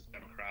kinds of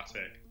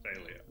democratic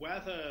failure.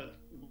 Whether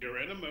we're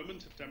in a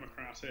moment of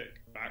democratic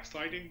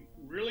backsliding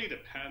really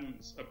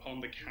depends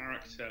upon the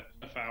character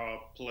of our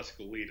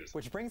political leaders.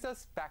 Which brings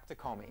us back to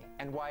Comey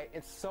and why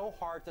it's so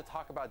hard to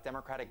talk about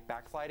democratic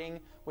backsliding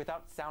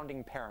without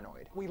sounding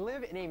paranoid. We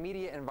live in a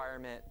media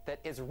environment that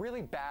is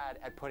really bad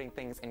at putting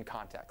things in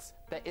context,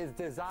 that is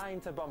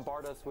designed to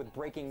bombard us with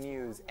breaking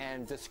news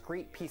and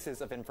discrete pieces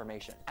of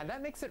information. And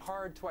that makes it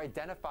hard to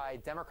identify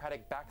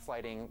democratic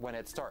backsliding when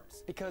it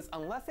starts, because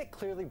unless it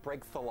clearly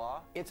breaks the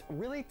law, it's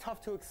really tough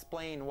to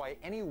explain why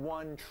any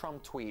one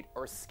Trump tweet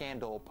or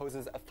scandal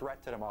poses a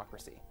threat to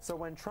democracy. So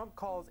when Trump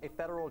calls a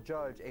federal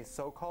judge a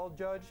so-called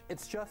judge,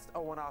 it's just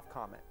a one-off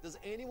comment. Does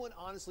anyone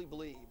honestly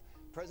believe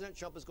President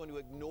Trump is going to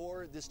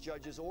ignore this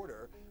judge's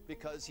order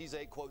because he's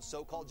a, quote,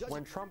 so-called judge?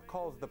 When Trump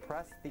calls the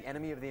press the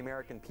enemy of the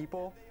American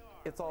people,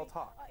 it's all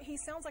talk. He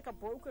sounds like a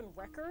broken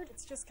record.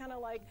 It's just kind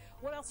of like,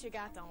 what else you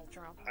got, Donald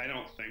Trump? I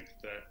don't think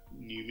that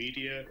new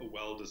media are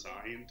well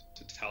designed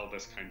to tell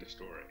this kind of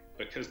story,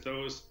 because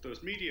those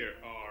media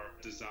are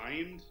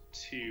designed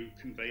to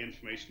convey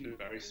information in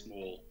very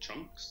small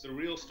chunks. The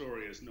real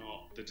story is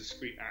not the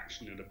discrete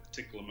action at a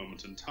particular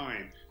moment in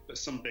time, but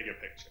some bigger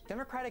picture.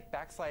 Democratic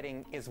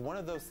backsliding is one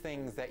of those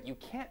things that you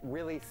can't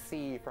really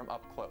see from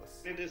up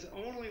close. It is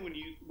only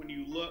when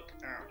you look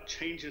at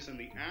changes in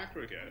the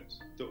aggregate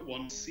that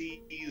one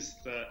sees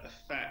the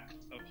effect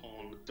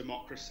upon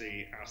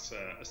democracy as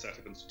a set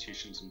of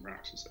institutions and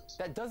practices.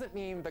 That doesn't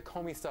mean the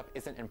Comey stuff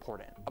isn't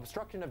important.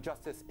 Obstruction of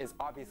justice is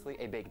obviously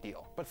a big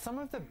deal. But some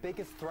of the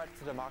biggest threats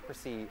to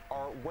democracy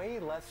are way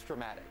less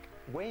dramatic,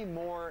 way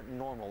more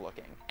normal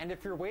looking. And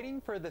if you're waiting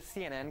for the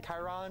CNN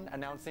chyron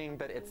announcing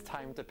that it's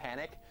time to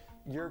panic,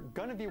 you're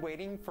gonna be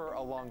waiting for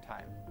a long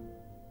time.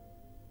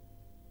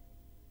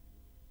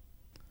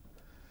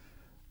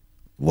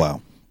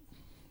 Wow.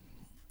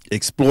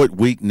 Exploit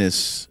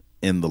weakness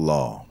in the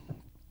law.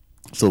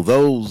 So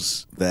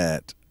those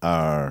that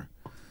are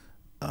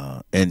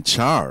in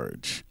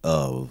charge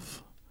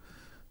of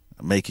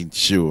making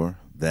sure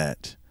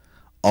that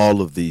all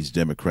of these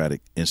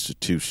democratic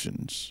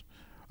institutions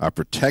are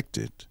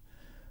protected,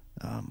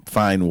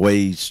 find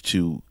ways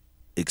to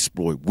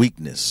exploit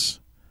weakness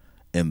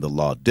in the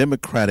law.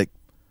 Democratic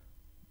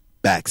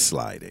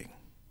backsliding.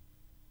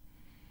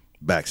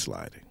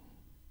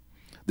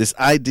 This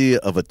idea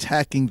of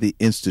attacking the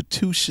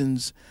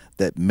institutions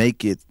that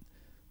make it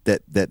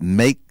that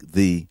make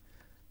the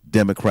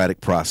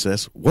democratic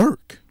process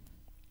work.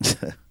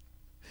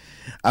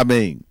 I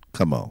mean,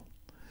 come on.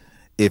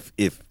 If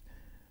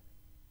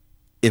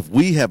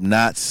we have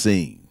not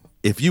seen,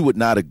 if you would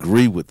not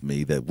agree with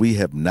me that we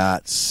have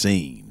not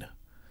seen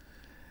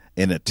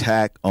an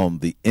attack on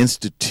the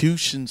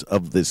institutions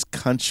of this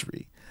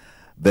country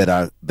that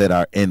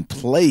are in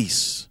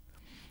place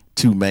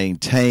to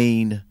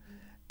maintain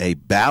a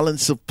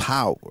balance of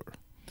power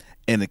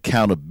and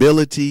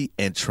accountability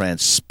and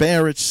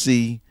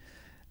transparency,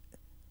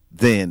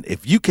 then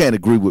if you can't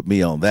agree with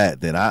me on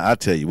that, then I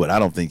tell you what, I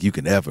don't think you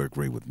can ever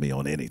agree with me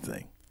on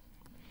anything.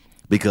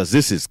 Because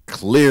this is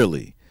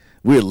clearly,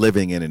 we're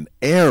living in an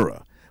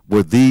era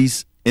where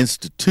these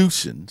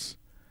institutions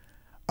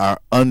are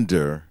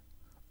under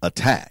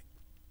attack.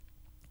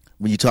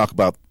 When you talk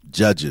about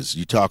judges,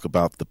 you talk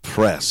about the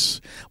press,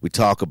 we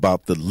talk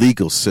about the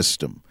legal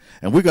system,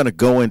 and we're going to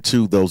go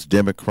into those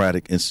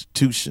democratic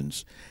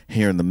institutions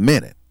here in a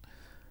minute.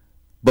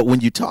 But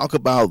when you talk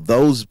about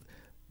those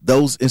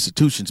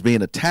institutions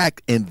being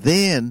attacked and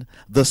then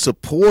the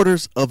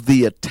supporters of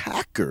the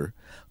attacker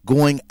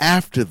going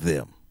after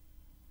them,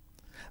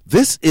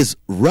 this is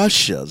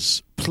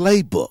Russia's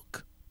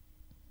playbook.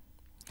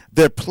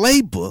 Their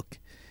playbook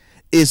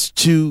is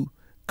to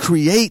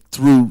create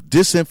through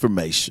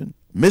disinformation,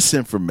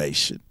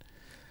 misinformation,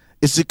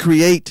 is to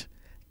create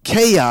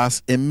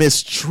chaos and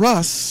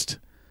mistrust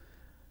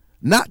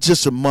not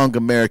just among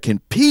American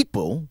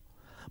people,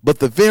 but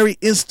the very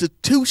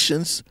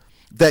institutions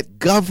that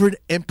govern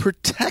and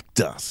protect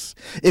us.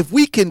 If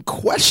we can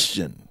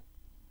question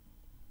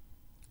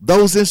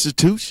those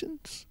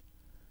institutions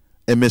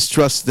and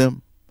mistrust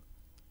them,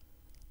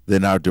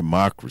 then our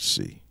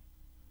democracy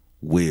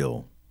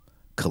will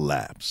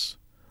collapse.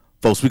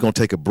 Folks, we're going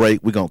to take a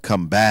break. We're going to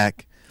come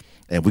back,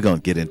 and we're going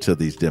to get into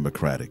these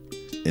democratic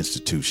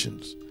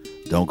institutions.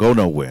 Don't go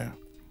nowhere.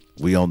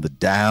 We on the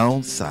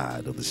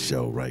downside of the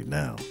show right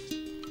now.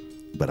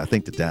 But I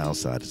think the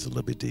downside is a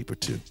little bit deeper,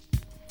 too.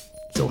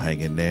 So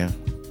hang in there.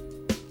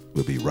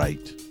 We'll be right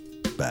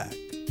back.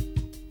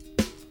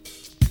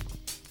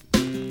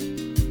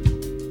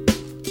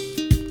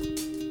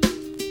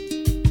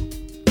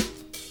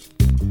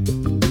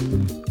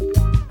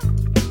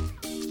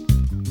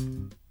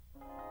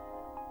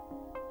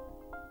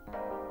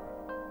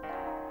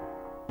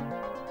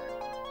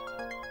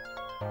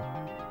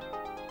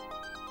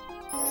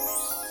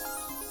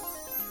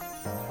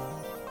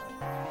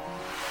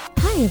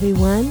 Hi,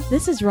 everyone.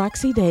 This is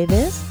Roxy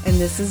Davis. And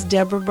this is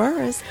Deborah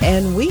Burris.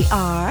 And we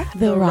are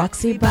The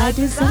Roxy by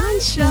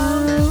Design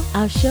Show.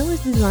 Our show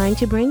is designed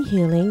to bring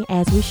healing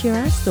as we share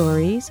our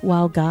stories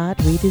while God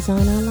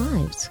redesign our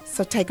lives.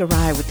 So take a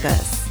ride with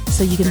us.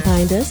 So you can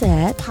find us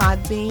at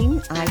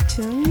Podbean,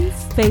 iTunes,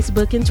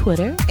 Facebook and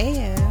Twitter,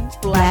 and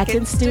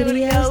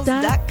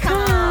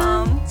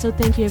blackenstudios.com. So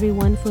thank you,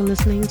 everyone, for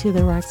listening to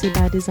The Roxy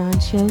by Design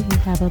Show. You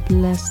have a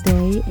blessed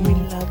day. We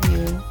love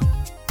you.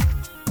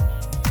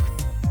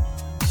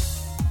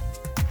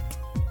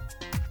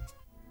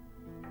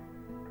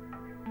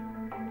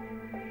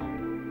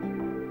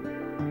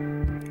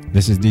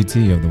 This is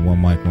DT of the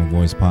One Mic, One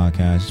Voice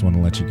podcast. Just want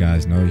to let you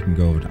guys know you can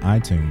go over to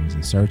iTunes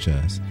and search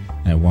us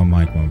at One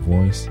Mic, One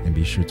Voice, and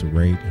be sure to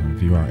rate and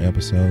review our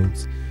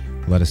episodes.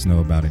 Let us know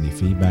about any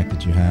feedback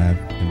that you have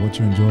and what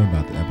you enjoy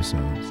about the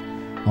episodes.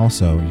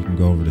 Also, you can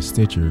go over to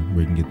Stitcher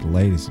where you can get the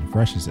latest and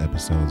freshest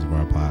episodes of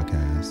our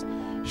podcast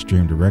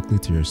streamed directly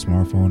to your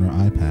smartphone or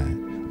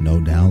iPad.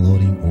 No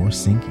downloading or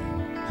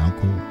syncing. How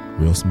cool.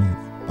 Real smooth.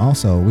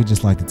 Also, we'd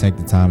just like to take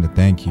the time to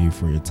thank you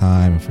for your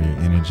time and for your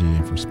energy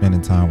and for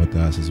spending time with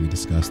us as we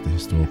discuss the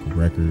historical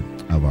record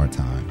of our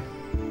time.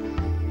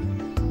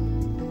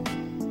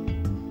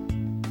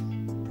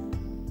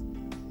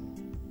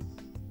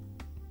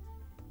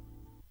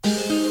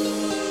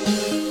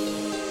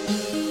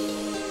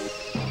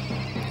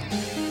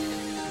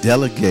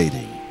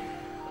 Delegating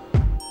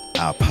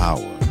our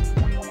power,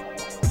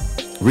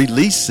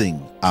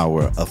 releasing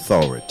our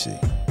authority.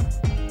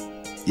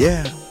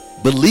 Yeah,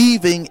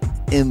 believing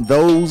in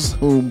those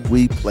whom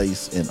we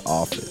place in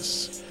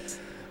office,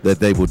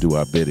 that they will do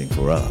our bidding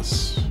for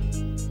us.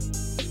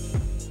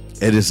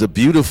 It is a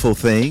beautiful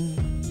thing,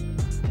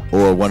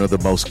 or one of the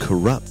most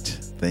corrupt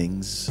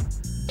things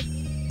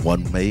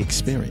one may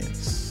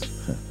experience.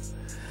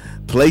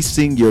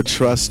 Placing your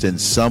trust in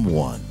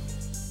someone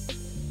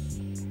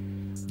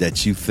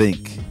that you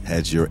think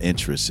has your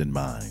interests in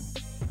mind.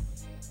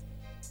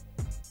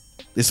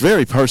 It's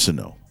very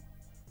personal.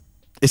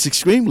 It's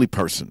extremely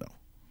personal.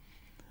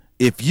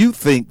 If you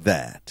think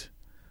that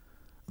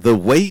the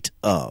weight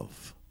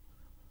of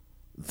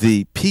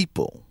the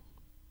people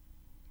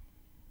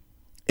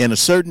in a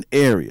certain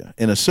area,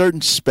 in a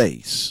certain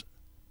space,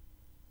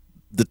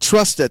 the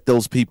trust that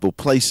those people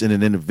place in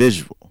an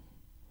individual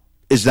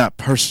is not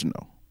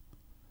personal.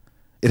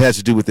 It has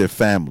to do with their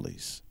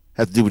families,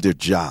 has to do with their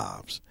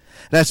jobs.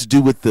 It has to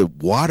do with the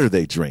water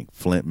they drink,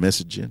 Flint,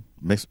 Michigan,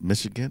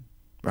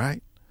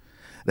 right?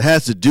 It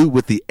has to do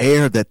with the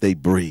air that they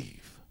breathe.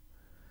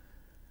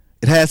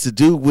 It has to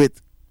do with,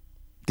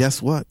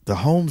 guess what? The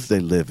homes they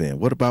live in.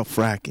 What about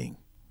fracking?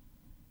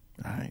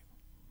 All right.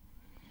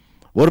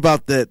 What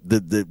about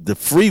the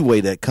freeway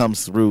that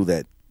comes through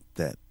that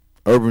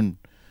urban,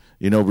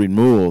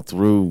 renewal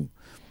through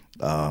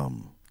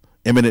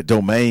eminent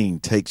domain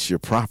takes your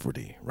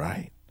property,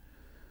 right?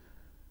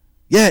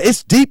 Yeah,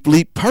 it's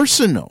deeply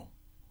personal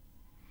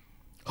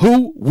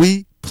who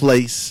we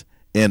place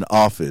in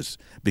office.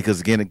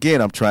 Because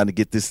again, I'm trying to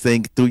get this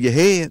thing through your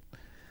head,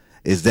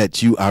 is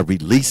that you are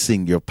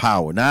releasing your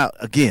power. Now,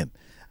 again,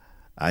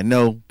 I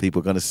know people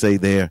are going to say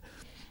there,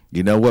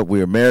 you know what,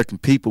 we're American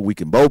people, we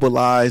can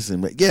mobilize.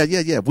 And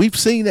yeah. We've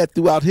seen that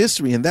throughout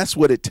history, and that's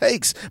what it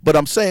takes. But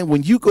I'm saying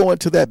when you go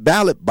into that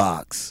ballot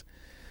box,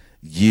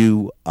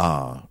 you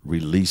are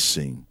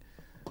releasing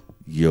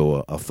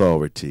your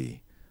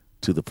authority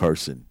to the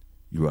person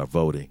you are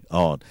voting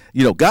on.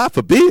 God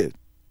forbid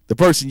the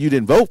person you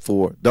didn't vote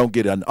for don't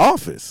get an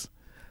office.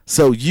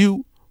 So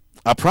you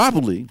are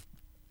probably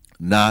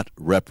not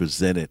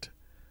represented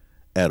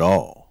at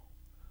all.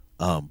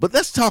 But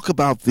let's talk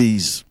about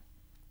these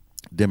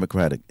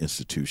democratic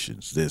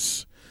institutions,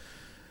 this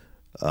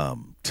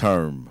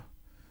term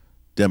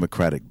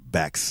democratic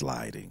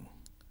backsliding,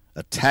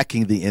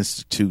 attacking the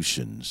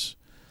institutions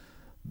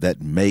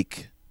that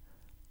make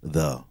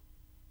the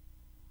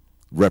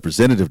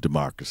representative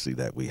democracy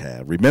that we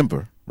have.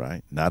 Remember,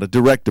 right? Not a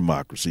direct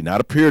democracy,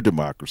 not a peer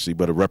democracy,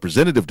 but a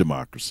representative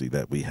democracy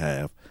that we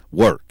have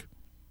work.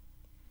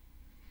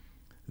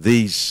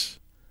 these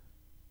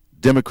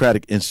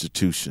democratic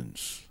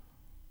institutions,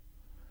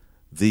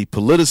 the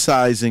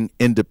politicizing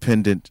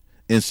independent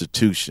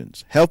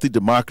institutions. Healthy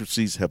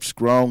democracies have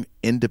strong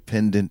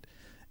independent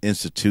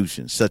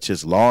institutions such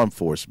as law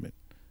enforcement,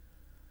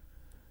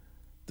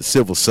 the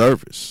civil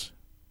service.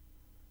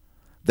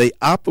 They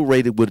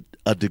operated with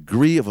a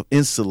degree of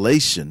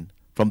insulation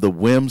from the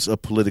whims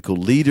of political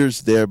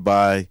leaders,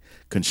 thereby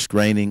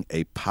constraining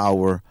a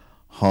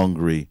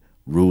power-hungry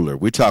ruler.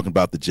 We're talking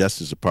about the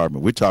Justice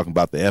Department. We're talking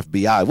about the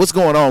FBI. What's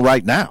going on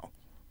right now?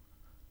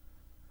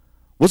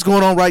 What's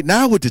going on right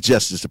now with the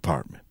Justice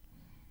Department?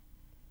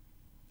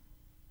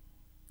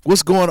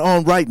 What's going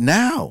on right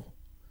now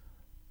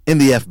in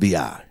the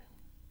FBI?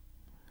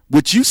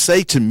 Would you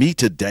say to me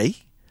today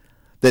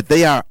that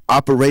they are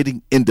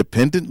operating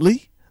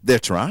independently? They're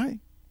trying.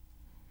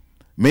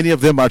 Many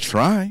of them are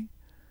trying.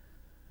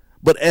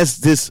 But as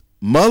this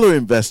Mueller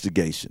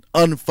investigation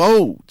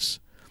unfolds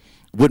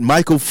with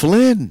Michael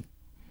Flynn,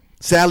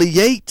 Sally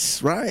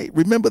Yates, right?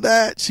 Remember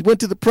that? She went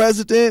to the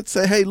president,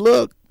 said, hey,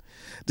 look,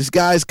 this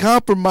guy's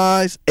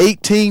compromised.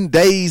 18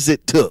 days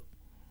it took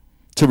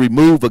to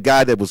remove a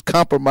guy that was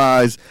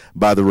compromised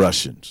by the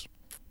Russians,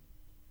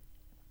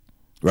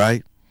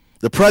 right?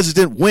 The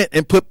president went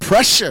and put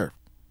pressure.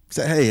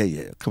 Said, hey,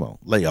 yeah, come on,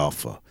 lay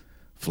off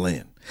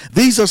Flynn.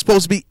 These are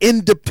supposed to be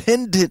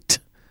independent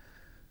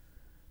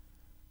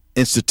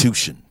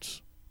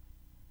institutions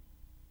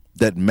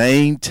that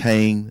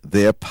maintain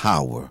their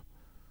power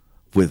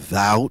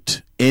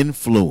without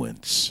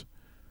influence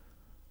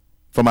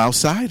from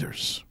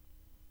outsiders,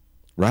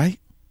 right?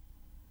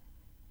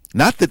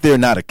 Not that they're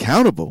not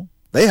accountable.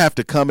 They have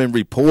to come and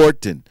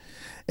report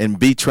and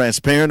be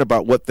transparent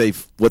about what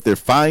their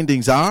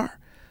findings are,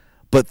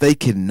 but they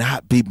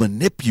cannot be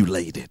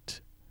manipulated.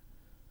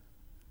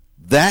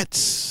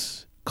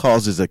 That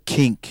causes a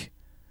kink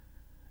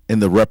in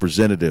the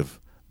representative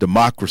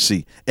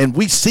democracy, and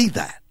we see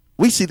that.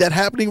 We see that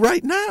happening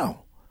right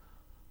now.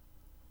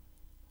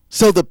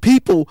 So the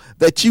people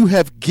that you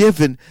have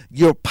given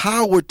your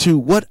power to,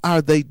 what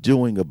are they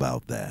doing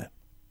about that?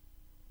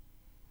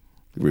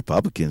 The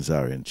Republicans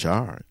are in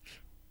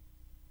charge.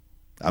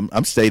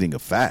 I'm stating a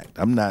fact.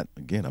 I'm not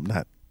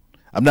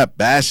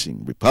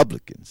bashing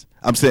Republicans.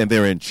 I'm saying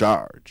they're in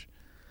charge.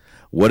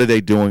 What are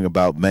they doing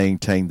about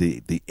maintaining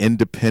the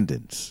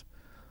independence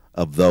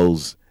of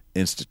those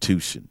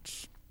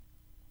institutions?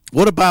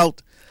 What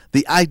about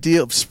the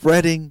idea of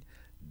spreading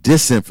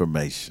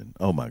disinformation?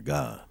 Oh, my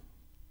God.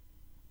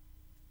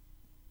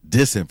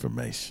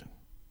 Disinformation.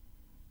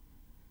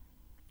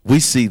 We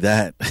see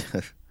that.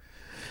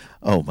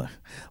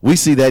 We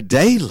see that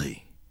daily.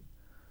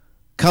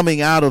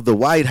 Coming out of the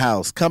White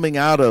House, coming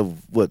out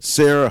of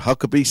Sarah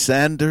Huckabee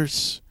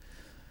Sanders,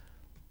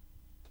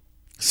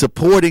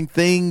 supporting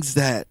things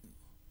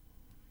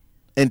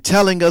and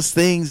telling us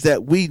things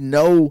that we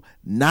know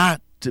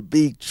not to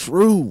be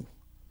true.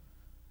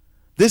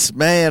 This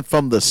man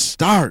from the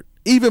start,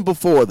 even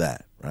before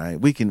that, right?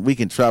 We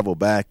can travel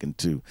back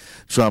into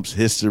Trump's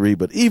history,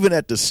 but even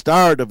at the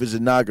start of his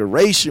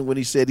inauguration when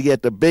he said he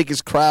had the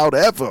biggest crowd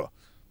ever,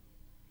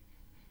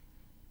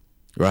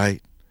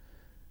 right?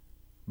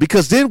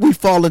 Because then we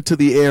fall into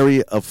the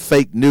area of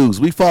fake news.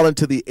 We fall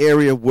into the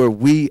area where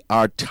we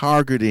are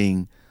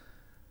targeting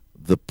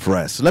the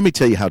press. Let me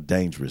tell you how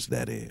dangerous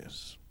that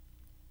is.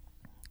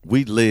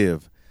 We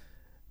live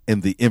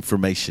in the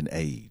information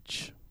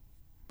age.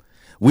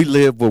 We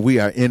live where we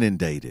are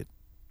inundated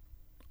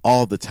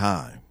all the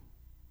time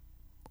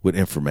with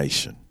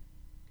information.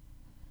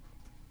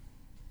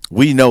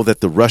 We know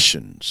that the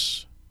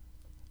Russians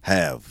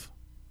have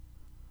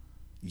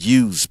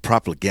used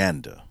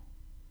propaganda.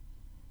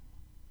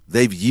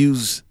 They've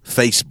used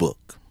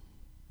Facebook.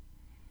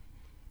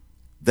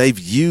 They've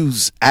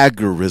used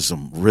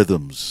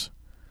algorithms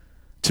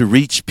to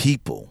reach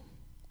people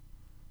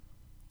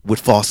with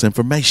false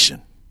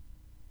information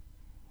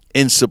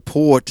in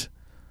support.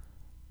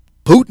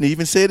 Putin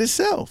even said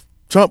himself,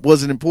 Trump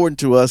wasn't important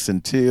to us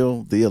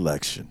until the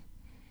election.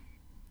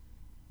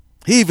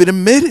 He even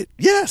admitted,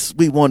 yes,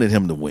 we wanted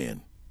him to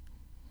win.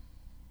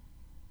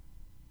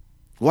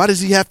 Why does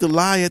he have to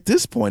lie at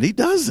this point? He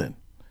doesn't.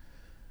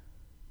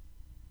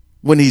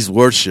 When he's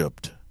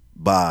worshipped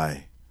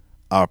by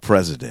our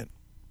president,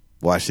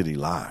 why should he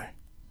lie?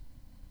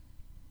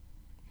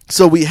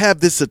 So we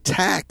have this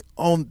attack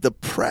on the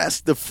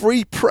press, the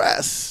free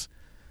press,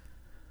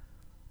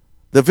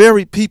 the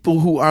very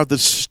people who are the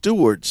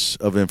stewards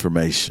of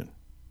information,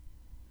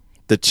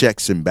 the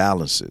checks and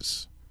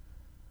balances,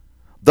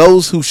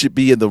 those who should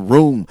be in the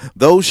room,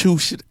 those who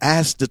should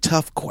ask the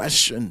tough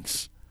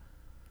questions.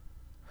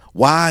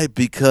 Why?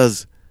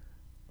 Because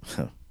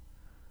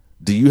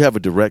do you have a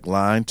direct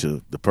line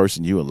to the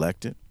person you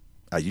elected?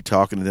 Are you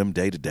talking to them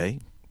day to day?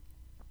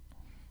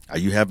 Are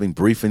you having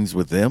briefings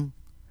with them?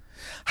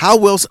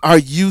 How else are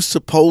you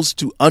supposed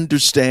to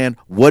understand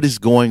what is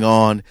going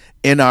on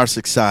in our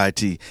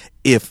society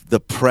if the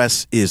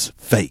press is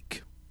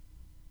fake?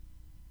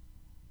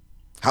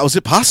 How is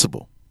it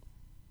possible?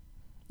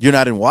 You're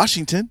not in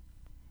Washington.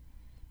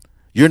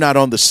 You're not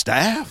on the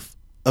staff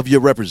of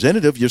your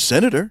representative, your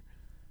senator,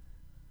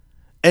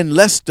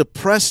 unless the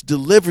press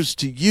delivers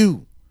to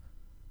you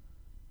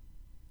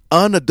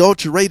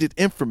unadulterated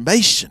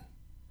information.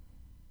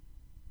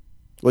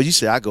 Well, you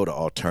say, I go to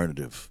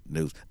alternative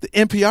news. The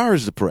NPR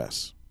is the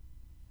press.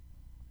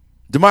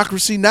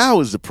 Democracy Now!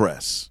 Is the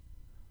press.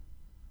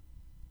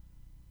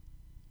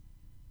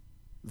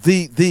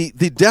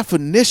 The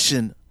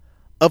definition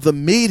of the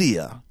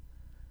media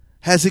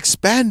has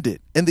expanded,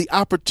 and the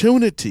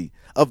opportunity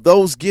of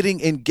those getting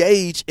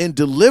engaged in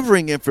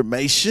delivering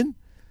information,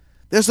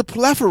 there's a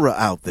plethora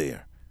out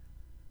there.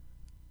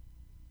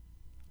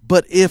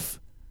 But if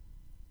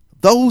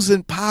those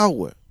in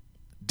power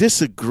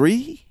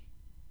disagree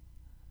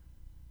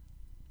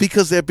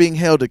because they're being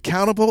held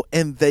accountable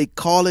and they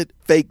call it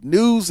fake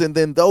news, and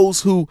then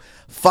those who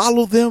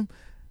follow them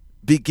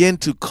begin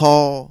to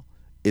call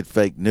it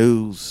fake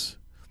news,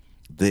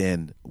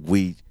 then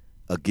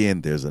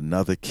there's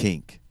another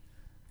kink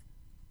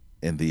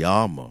in the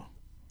armor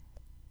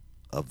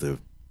of the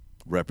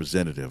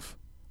representative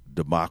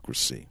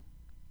democracy.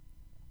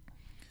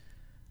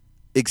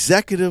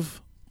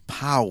 Executive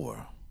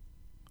power,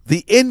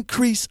 the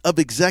increase of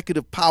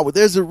executive power.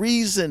 There's a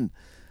reason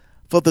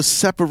for the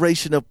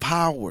separation of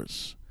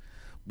powers.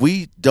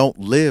 We don't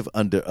live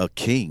under a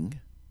king.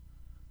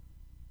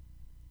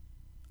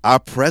 Our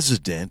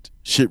president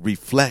should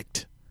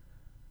reflect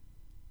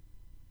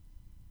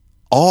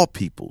all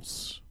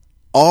peoples,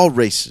 all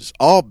races,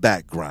 all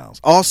backgrounds,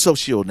 all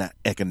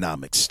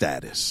socioeconomic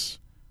status.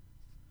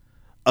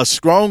 A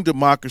strong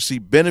democracy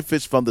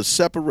benefits from the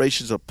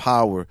separations of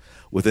power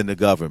within the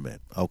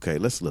government. Okay,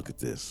 let's look at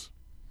this.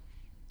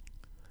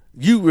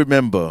 You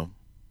remember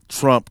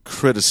Trump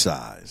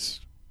criticized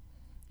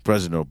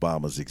President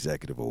Obama's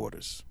executive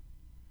orders.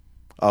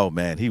 Oh,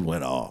 man, he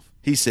went off.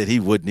 He said he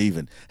wouldn't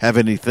even have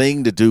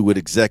anything to do with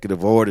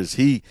executive orders.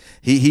 He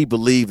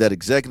believed that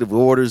executive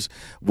orders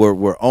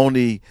were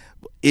only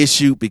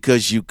issued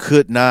because you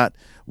could not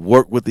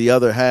work with the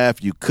other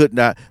half. You could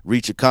not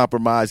reach a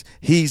compromise.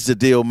 He's the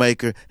deal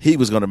maker. He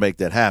was going to make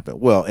that happen.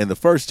 Well, in the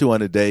first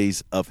 200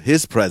 days of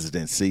his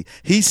presidency,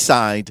 he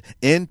signed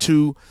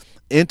into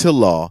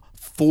law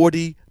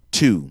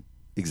 42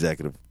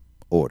 executive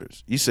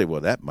orders. You say,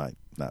 well, that might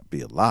not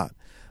be a lot.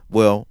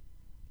 Well,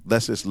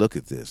 let's just look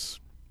at this.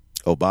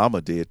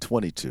 Obama did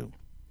 22.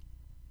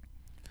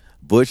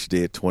 Bush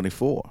did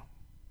 24.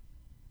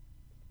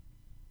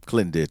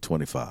 Clinton did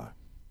 25.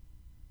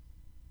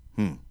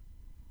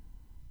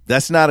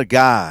 That's not a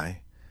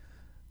guy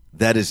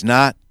that is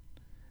not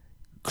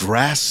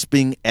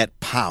grasping at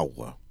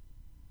power.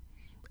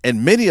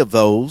 And many of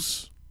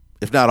those,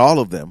 if not all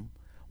of them,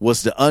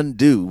 was to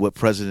undo what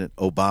President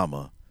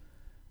Obama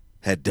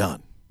had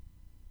done.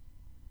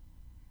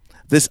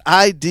 This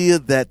idea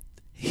that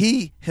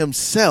he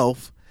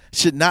himself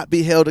should not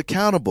be held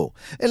accountable.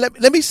 And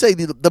let me say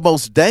the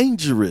most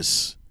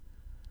dangerous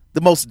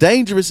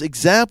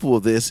example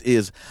of this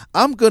is,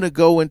 I'm going to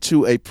go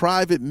into a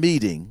private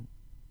meeting.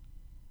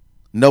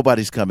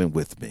 Nobody's coming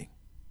with me.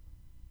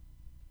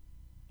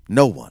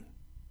 No one.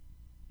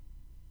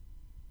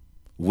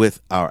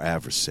 With our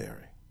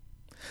adversary.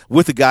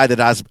 With the guy that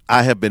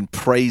I have been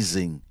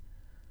praising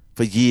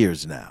for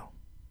years now.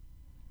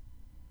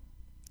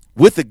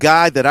 With the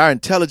guy that our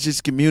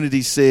intelligence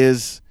community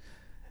says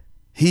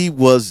he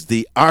was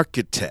the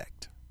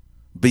architect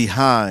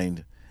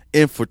behind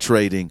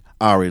infiltrating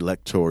our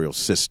electoral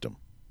system.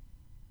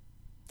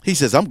 He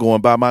says, I'm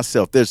going by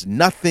myself. There's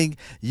nothing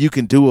you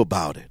can do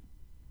about it.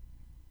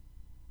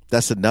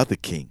 That's another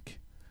kink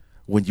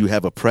when you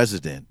have a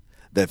president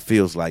that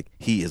feels like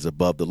he is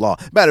above the law.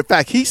 Matter of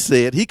fact, he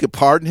said he could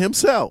pardon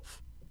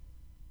himself.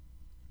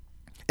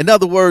 In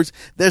other words,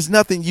 there's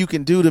nothing you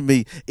can do to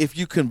me. If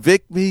you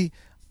convict me,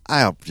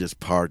 I'll just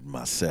pardon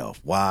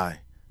myself. Why?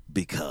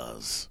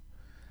 Because,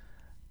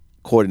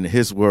 according to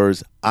his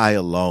words, I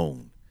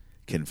alone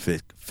can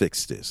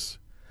fix this.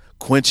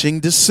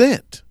 Quenching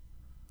dissent.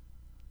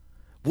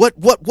 One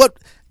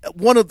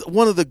of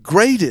the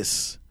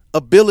greatest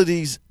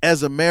abilities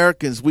as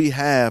Americans we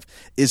have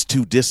is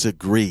to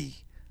disagree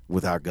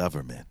with our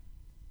government.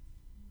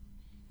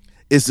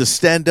 Is to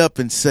stand up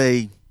and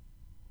say,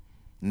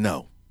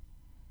 no,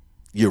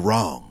 you're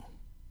wrong.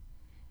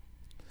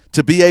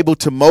 To be able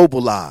to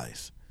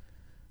mobilize,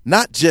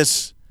 not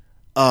just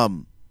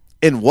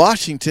in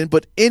Washington,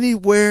 but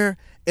anywhere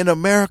in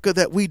America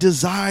that we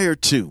desire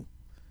to.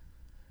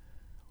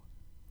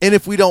 And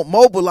if we don't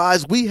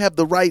mobilize, we have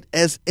the right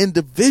as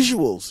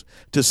individuals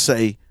to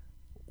say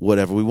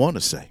whatever we want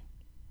to say.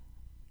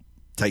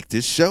 Take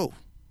this show.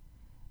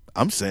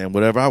 I'm saying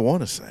whatever I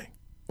want to say.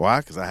 Why?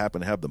 Because I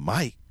happen to have the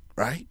mic,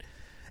 right?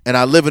 And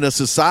I live in a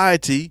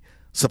society,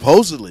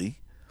 supposedly,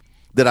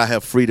 that I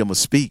have freedom of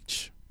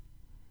speech.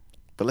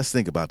 But let's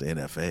think about the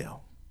NFL,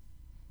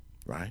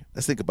 right?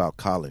 Let's think about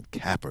Colin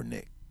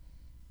Kaepernick.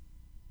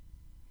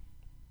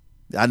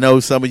 I know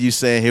some of you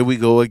saying, here we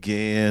go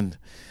again.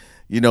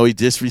 You know, he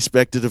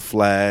disrespected the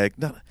flag.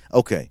 No,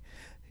 okay.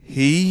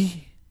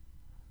 He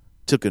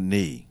took a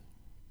knee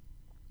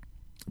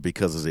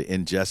because of the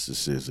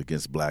injustices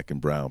against black and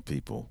brown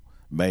people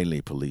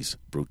mainly police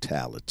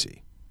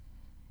brutality.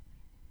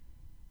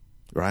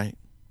 Right?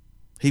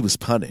 He was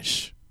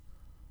punished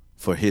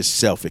for his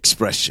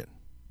self-expression.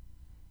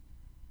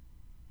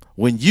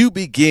 When you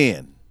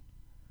begin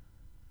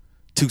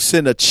to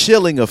send a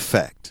chilling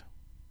effect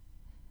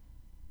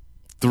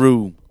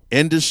through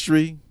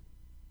industry,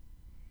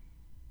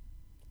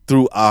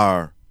 through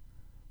our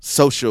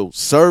social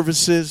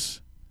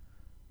services,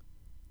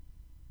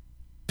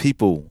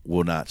 people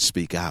will not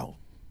speak out.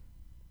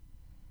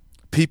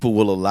 People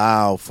will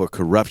allow for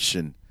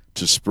corruption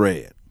to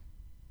spread.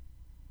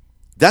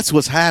 That's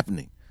what's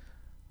happening.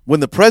 When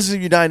the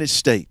President of the United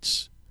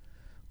States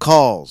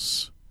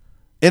calls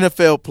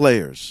NFL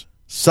players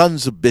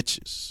sons of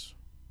bitches,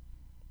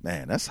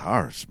 man, that's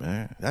harsh,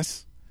 man. Man,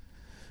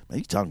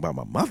 you talking about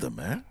my mother,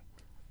 man.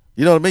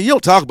 You know what I mean? You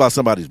don't talk about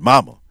somebody's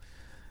mama.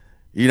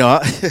 You know,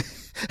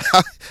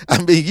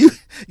 I mean,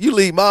 you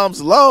leave moms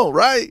alone,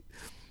 right?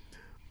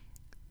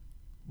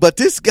 But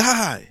this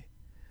guy,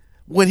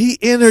 when he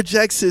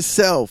interjects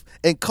himself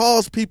and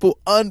calls people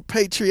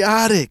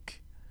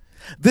unpatriotic,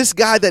 this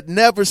guy that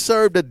never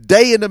served a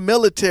day in the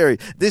military,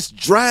 this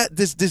draft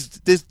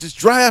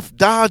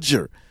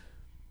dodger.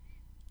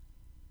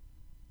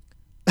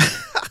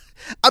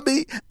 I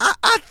mean,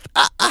 I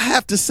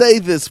have to say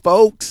this,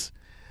 folks.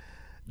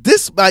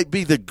 This might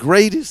be the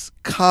greatest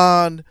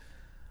con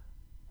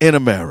in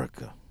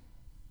America.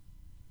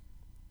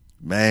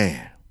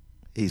 Man,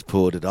 he's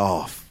pulled it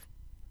off.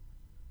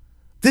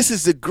 This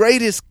is the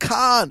greatest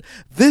con.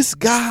 This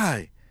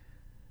guy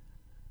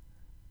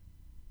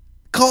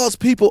calls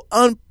people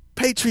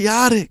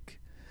unpatriotic,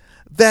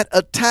 that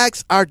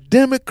attacks our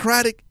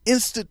democratic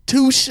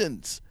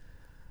institutions,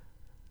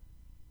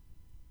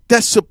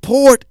 that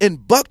support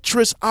and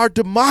buttress our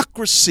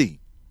democracy.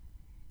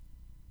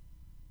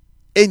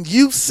 And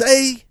you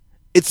say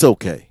it's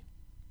okay.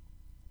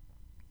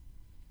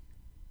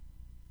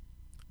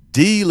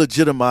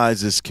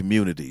 Delegitimizes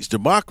communities.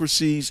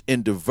 Democracies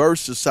in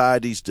diverse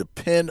societies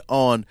depend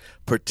on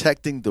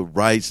protecting the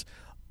rights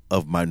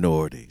of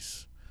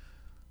minorities.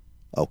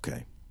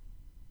 Okay.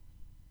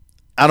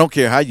 I don't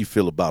care how you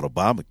feel about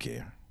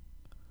Obamacare.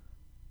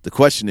 The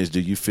question is,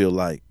 do you feel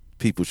like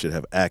people should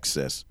have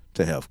access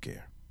to health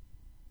care?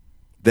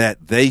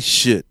 That they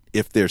should,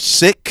 if they're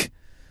sick,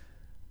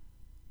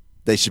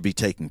 they should be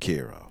taken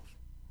care of.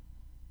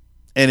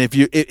 And if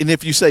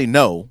you say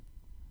no,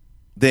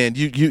 then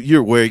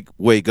you're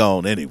way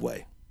gone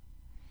anyway.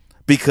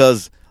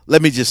 Because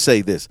let me just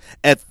say this,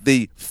 at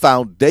the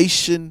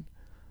foundation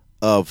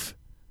of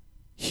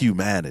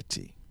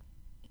humanity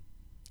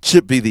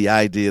should be the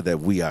idea that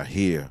we are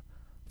here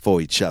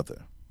for each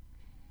other.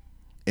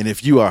 And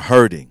if you are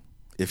hurting,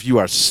 if you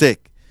are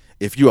sick,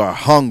 if you are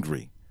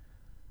hungry,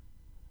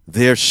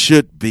 there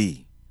should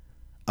be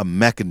a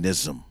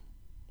mechanism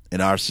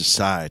in our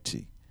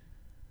society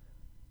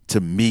to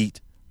meet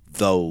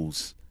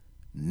those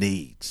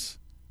needs.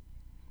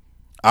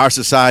 Our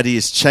society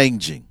is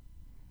changing.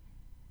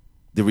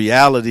 The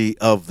reality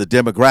of the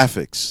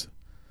demographics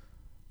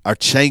are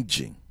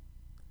changing.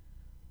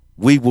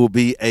 We will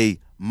be a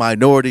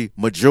minority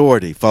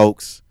majority,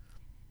 folks.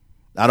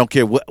 I don't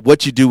care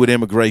what you do with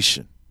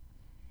immigration.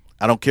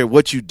 I don't care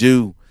what you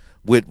do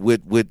with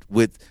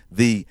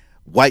the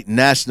white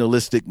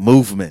nationalistic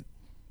movement.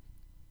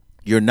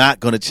 You're not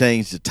going to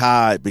change the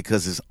tide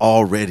because it's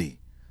already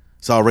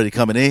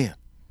coming in.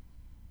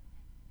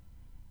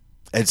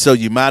 And so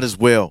you might as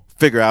well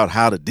figure out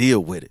how to deal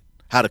with it,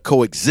 how to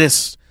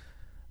coexist,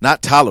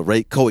 not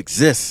tolerate,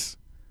 coexist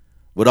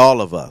with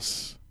all of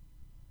us.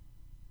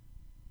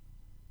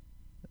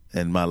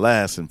 And my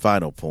last and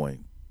final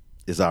point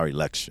is our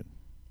election,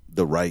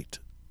 the right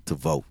to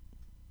vote.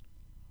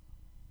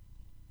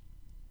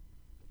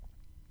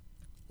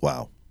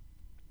 Wow.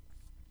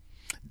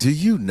 Do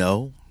you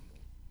know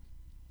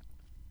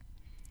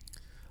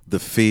the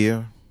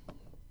fear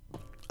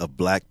of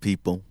black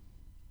people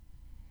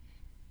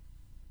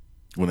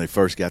when they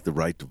first got the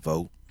right to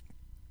vote,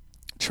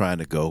 trying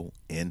to go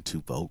in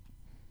to vote?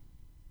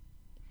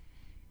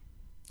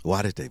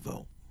 Why did they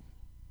vote?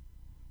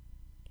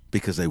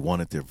 Because they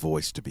wanted their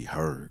voice to be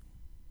heard.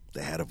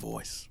 They had a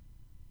voice.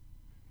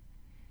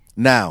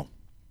 Now,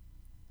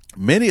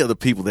 many of the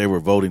people they were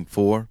voting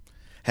for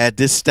had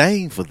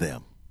disdain for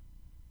them,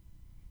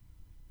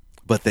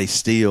 but they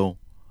still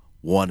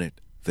wanted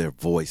their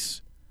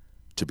voice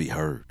to be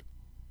heard.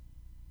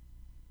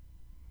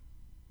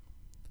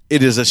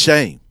 It is a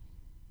shame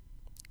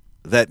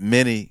that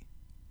many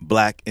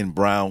black and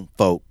brown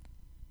folk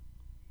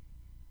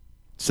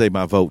say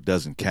my vote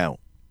doesn't count.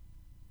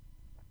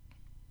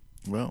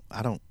 Well,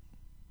 I don't.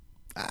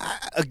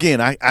 I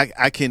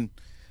can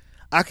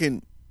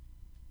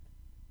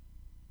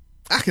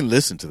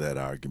listen to that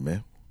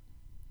argument,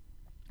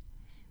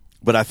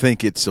 but I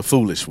think it's a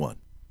foolish one.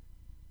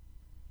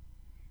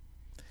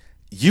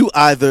 You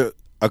either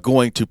are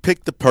going to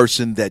pick the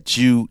person that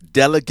you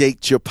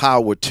delegate your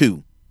power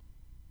to,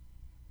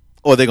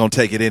 or they're going to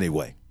take it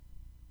anyway.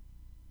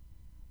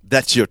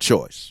 That's your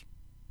choice.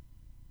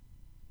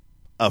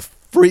 A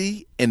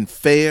free and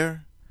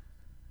fair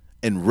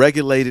and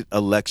regulated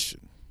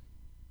election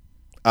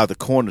are the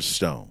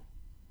cornerstone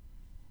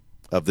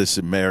of this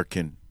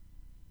American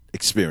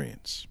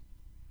experience.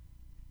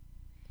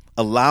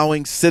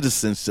 Allowing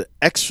citizens to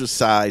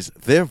exercise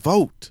their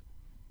vote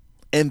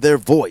and their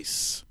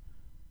voice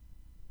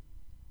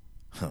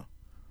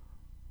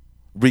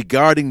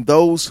regarding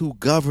those who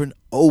govern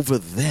over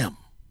them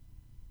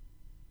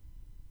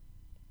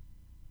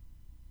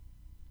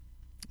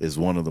is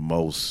one of the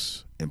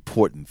most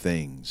important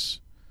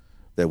things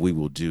that we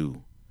will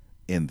do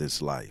in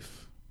this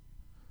life.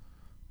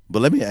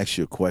 But let me ask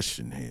you a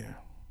question here.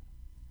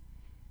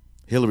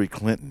 Hillary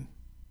Clinton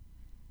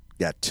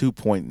got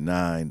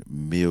 2.9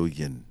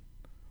 million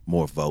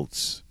more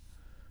votes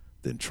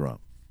than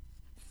Trump.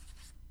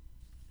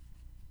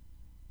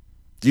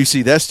 Do you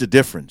see, that's the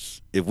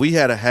difference. If we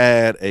had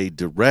had a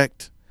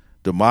direct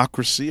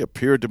democracy, a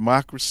pure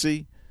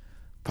democracy,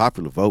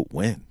 popular vote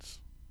wins.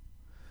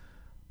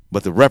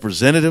 But the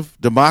representative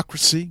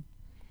democracy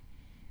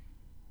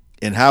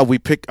and how we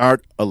pick our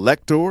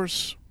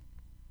electors,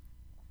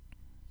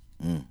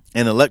 an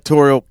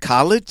electoral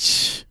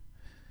college,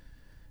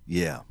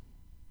 yeah,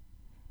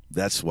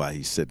 that's why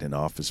he's sitting in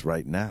office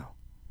right now.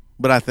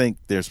 But I think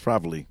there's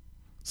probably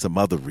some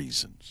other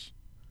reasons.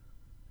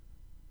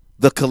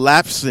 The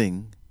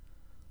collapsing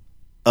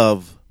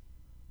of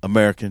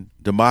American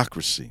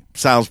democracy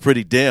sounds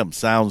pretty dim.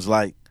 Sounds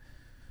like,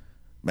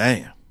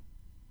 man,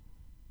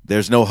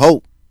 there's no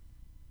hope.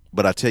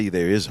 But I tell you,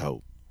 there is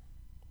hope.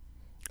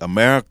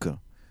 America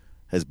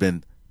has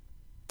been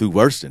through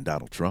worse than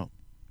Donald Trump.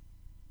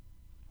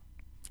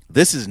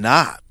 This is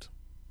not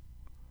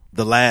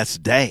the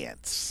last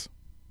dance.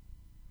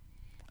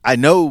 I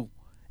know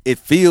it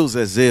feels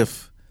as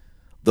if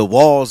the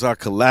walls are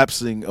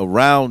collapsing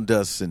around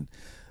us and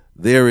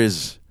there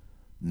is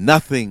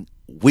nothing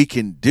we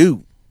can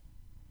do.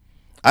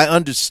 I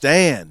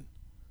understand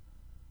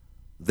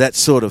that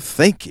sort of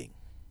thinking.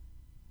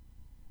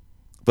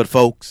 But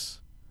folks,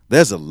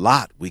 there's a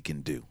lot we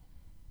can do.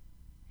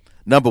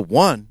 Number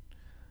one,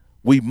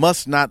 we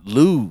must not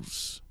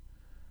lose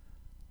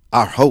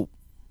our hope.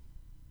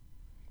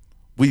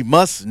 We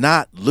must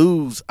not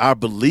lose our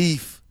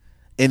belief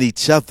in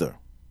each other.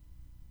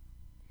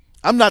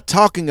 I'm not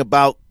talking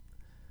about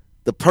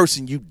the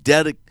person you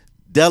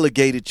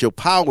delegated your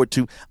power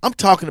to. I'm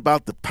talking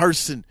about the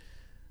person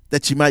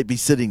that you might be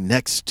sitting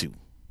next to,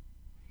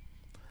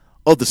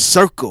 or the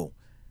circle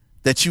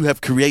that you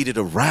have created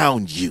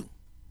around you.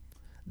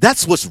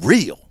 That's what's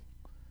real.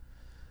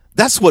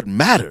 That's what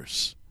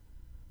matters.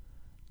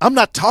 I'm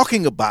not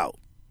talking about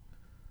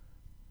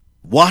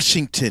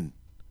Washington.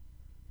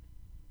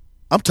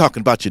 I'm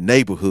talking about your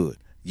neighborhood,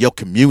 your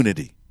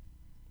community.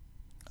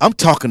 I'm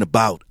talking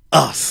about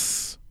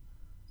us.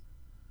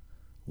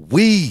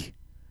 We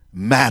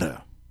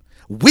matter.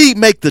 We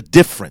make the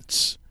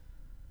difference.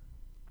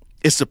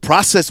 It's a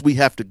process we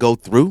have to go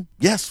through.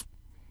 Yes,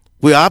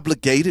 we're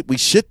obligated. We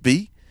should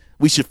be.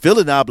 We should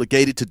feel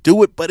obligated to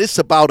do it, but it's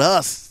about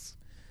us.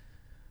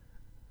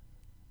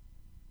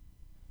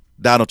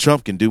 Donald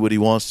Trump can do what he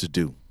wants to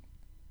do.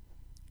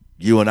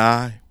 You and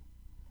I,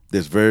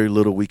 there's very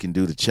little we can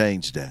do to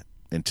change that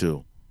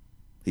until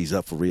he's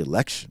up for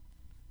re-election.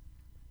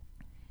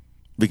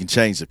 We can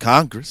change the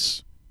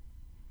Congress.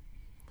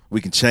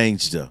 We can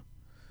change the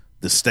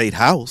state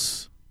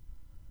house.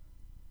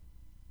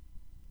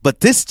 But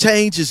this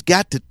change has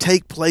got to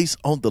take place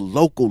on the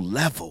local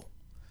level.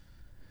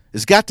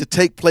 It's got to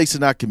take place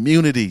in our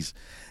communities,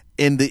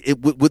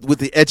 with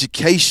the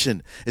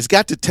education. It's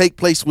got to take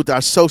place with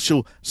our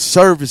social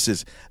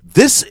services.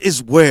 This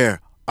is where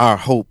our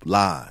hope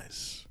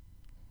lies.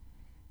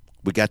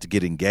 We got to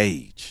get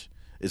engaged.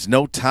 It's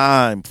no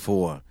time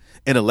for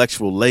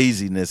intellectual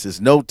laziness. It's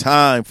no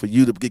time for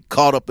you to get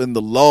caught up in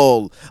the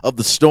lull of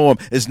the storm.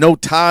 It's no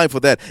time for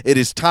that. It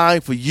is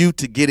time for you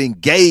to get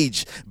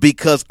engaged,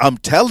 because I'm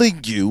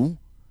telling you,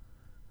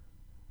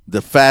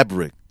 the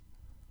fabric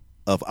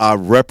of our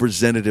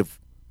representative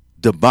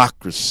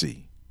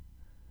democracy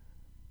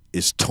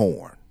is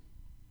torn.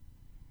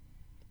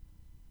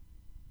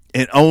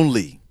 And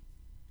only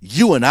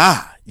you and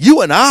I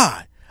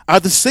are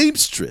the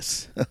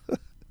seamstress.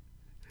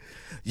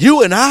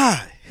 You and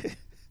I,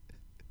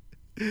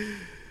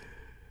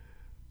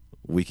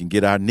 we can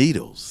get our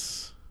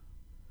needles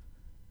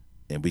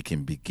and we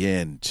can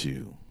begin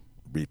to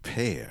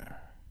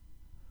repair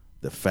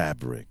the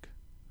fabric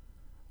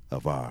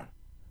of our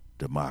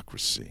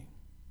democracy.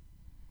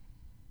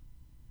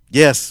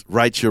 Yes,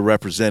 write your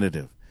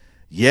representative.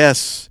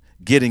 Yes,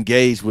 get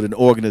engaged with an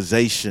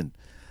organization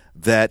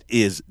that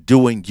is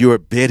doing your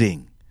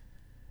bidding.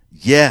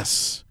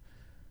 Yes,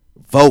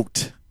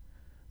 vote.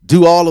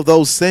 Do all of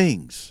those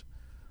things.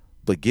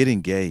 But get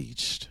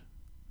engaged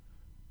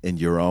in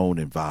your own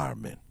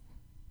environment.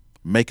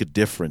 Make a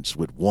difference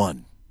with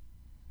one,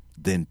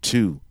 then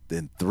two,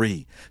 then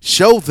three.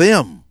 Show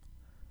them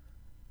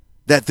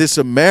that this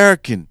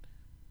American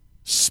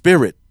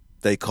spirit,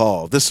 they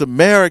call, this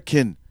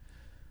American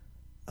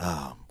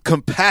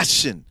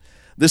compassion,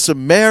 this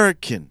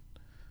American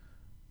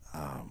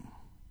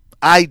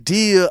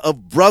idea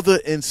of brother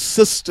and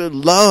sister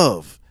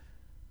love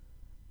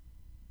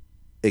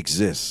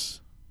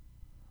exists,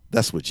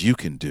 that's what you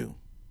can do.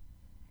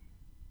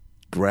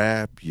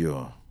 Grab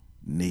your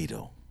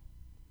needle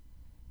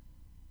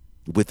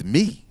with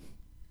me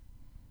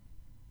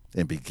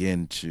and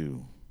begin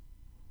to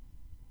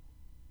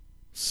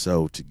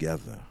sew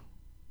together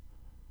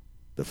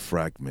the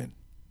fragment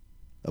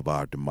of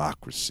our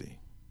democracy,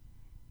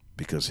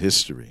 because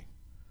history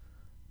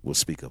will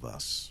speak of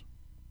us.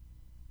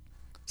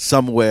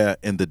 Somewhere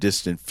in the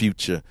distant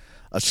future,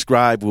 a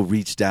scribe will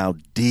reach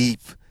down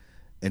deep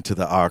into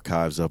the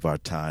archives of our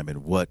time,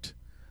 and what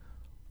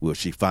will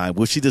she find?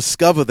 Will she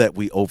discover that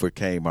we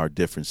overcame our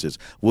differences?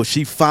 Will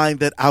she find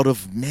that out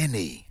of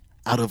many,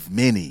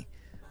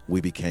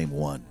 we became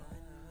one?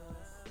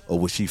 Or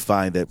will she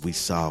find that we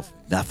solved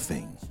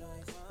nothing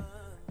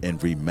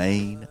and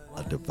remain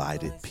a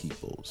divided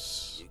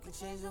peoples?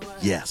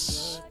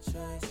 Yes,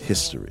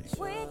 history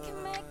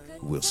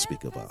will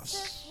speak of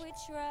us.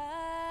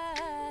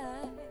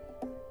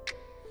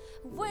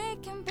 We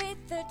can be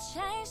the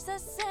change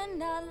that's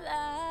in our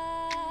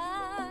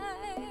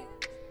lives.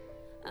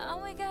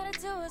 All we gotta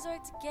do is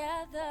work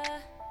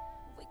together.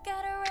 We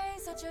gotta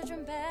raise our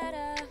children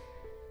better.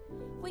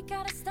 We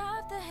gotta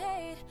stop the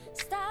hate,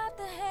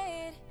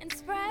 and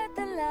spread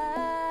the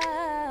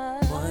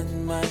love.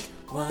 One mic,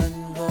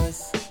 one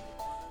voice.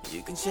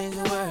 You can change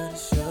the world,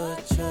 it's your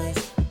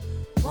choice.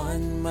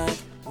 One mic,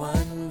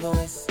 one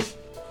voice.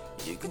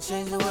 You can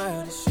change the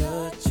world, it's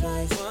your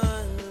choice.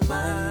 One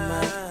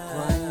mic,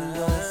 one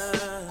voice.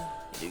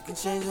 You can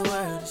change the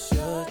world, it's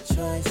your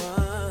choice.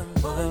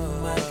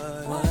 One mic,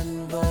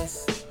 one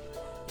voice.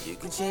 You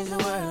can change the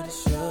world,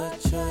 it's your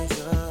choice.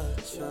 Your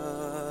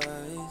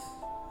choice.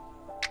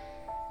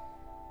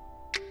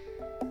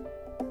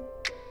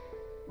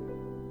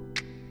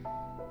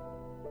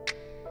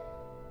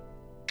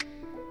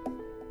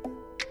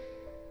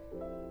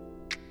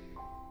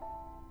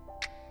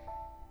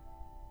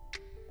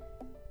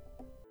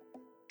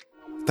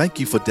 Thank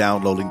you for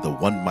downloading the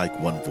One Mic,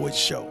 One Voice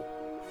show.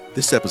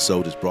 This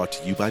episode is brought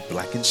to you by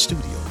Blacken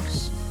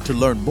Studios. To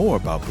learn more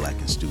about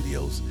Blacken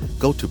Studios,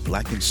 go to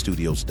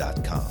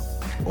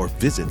blackenstudios.com or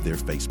visit their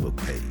Facebook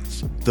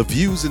page. The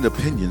views and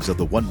opinions of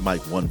the One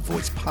Mic, One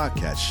Voice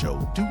podcast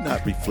show do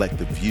not reflect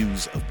the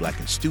views of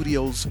Blacken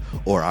Studios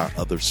or our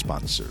other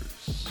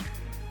sponsors.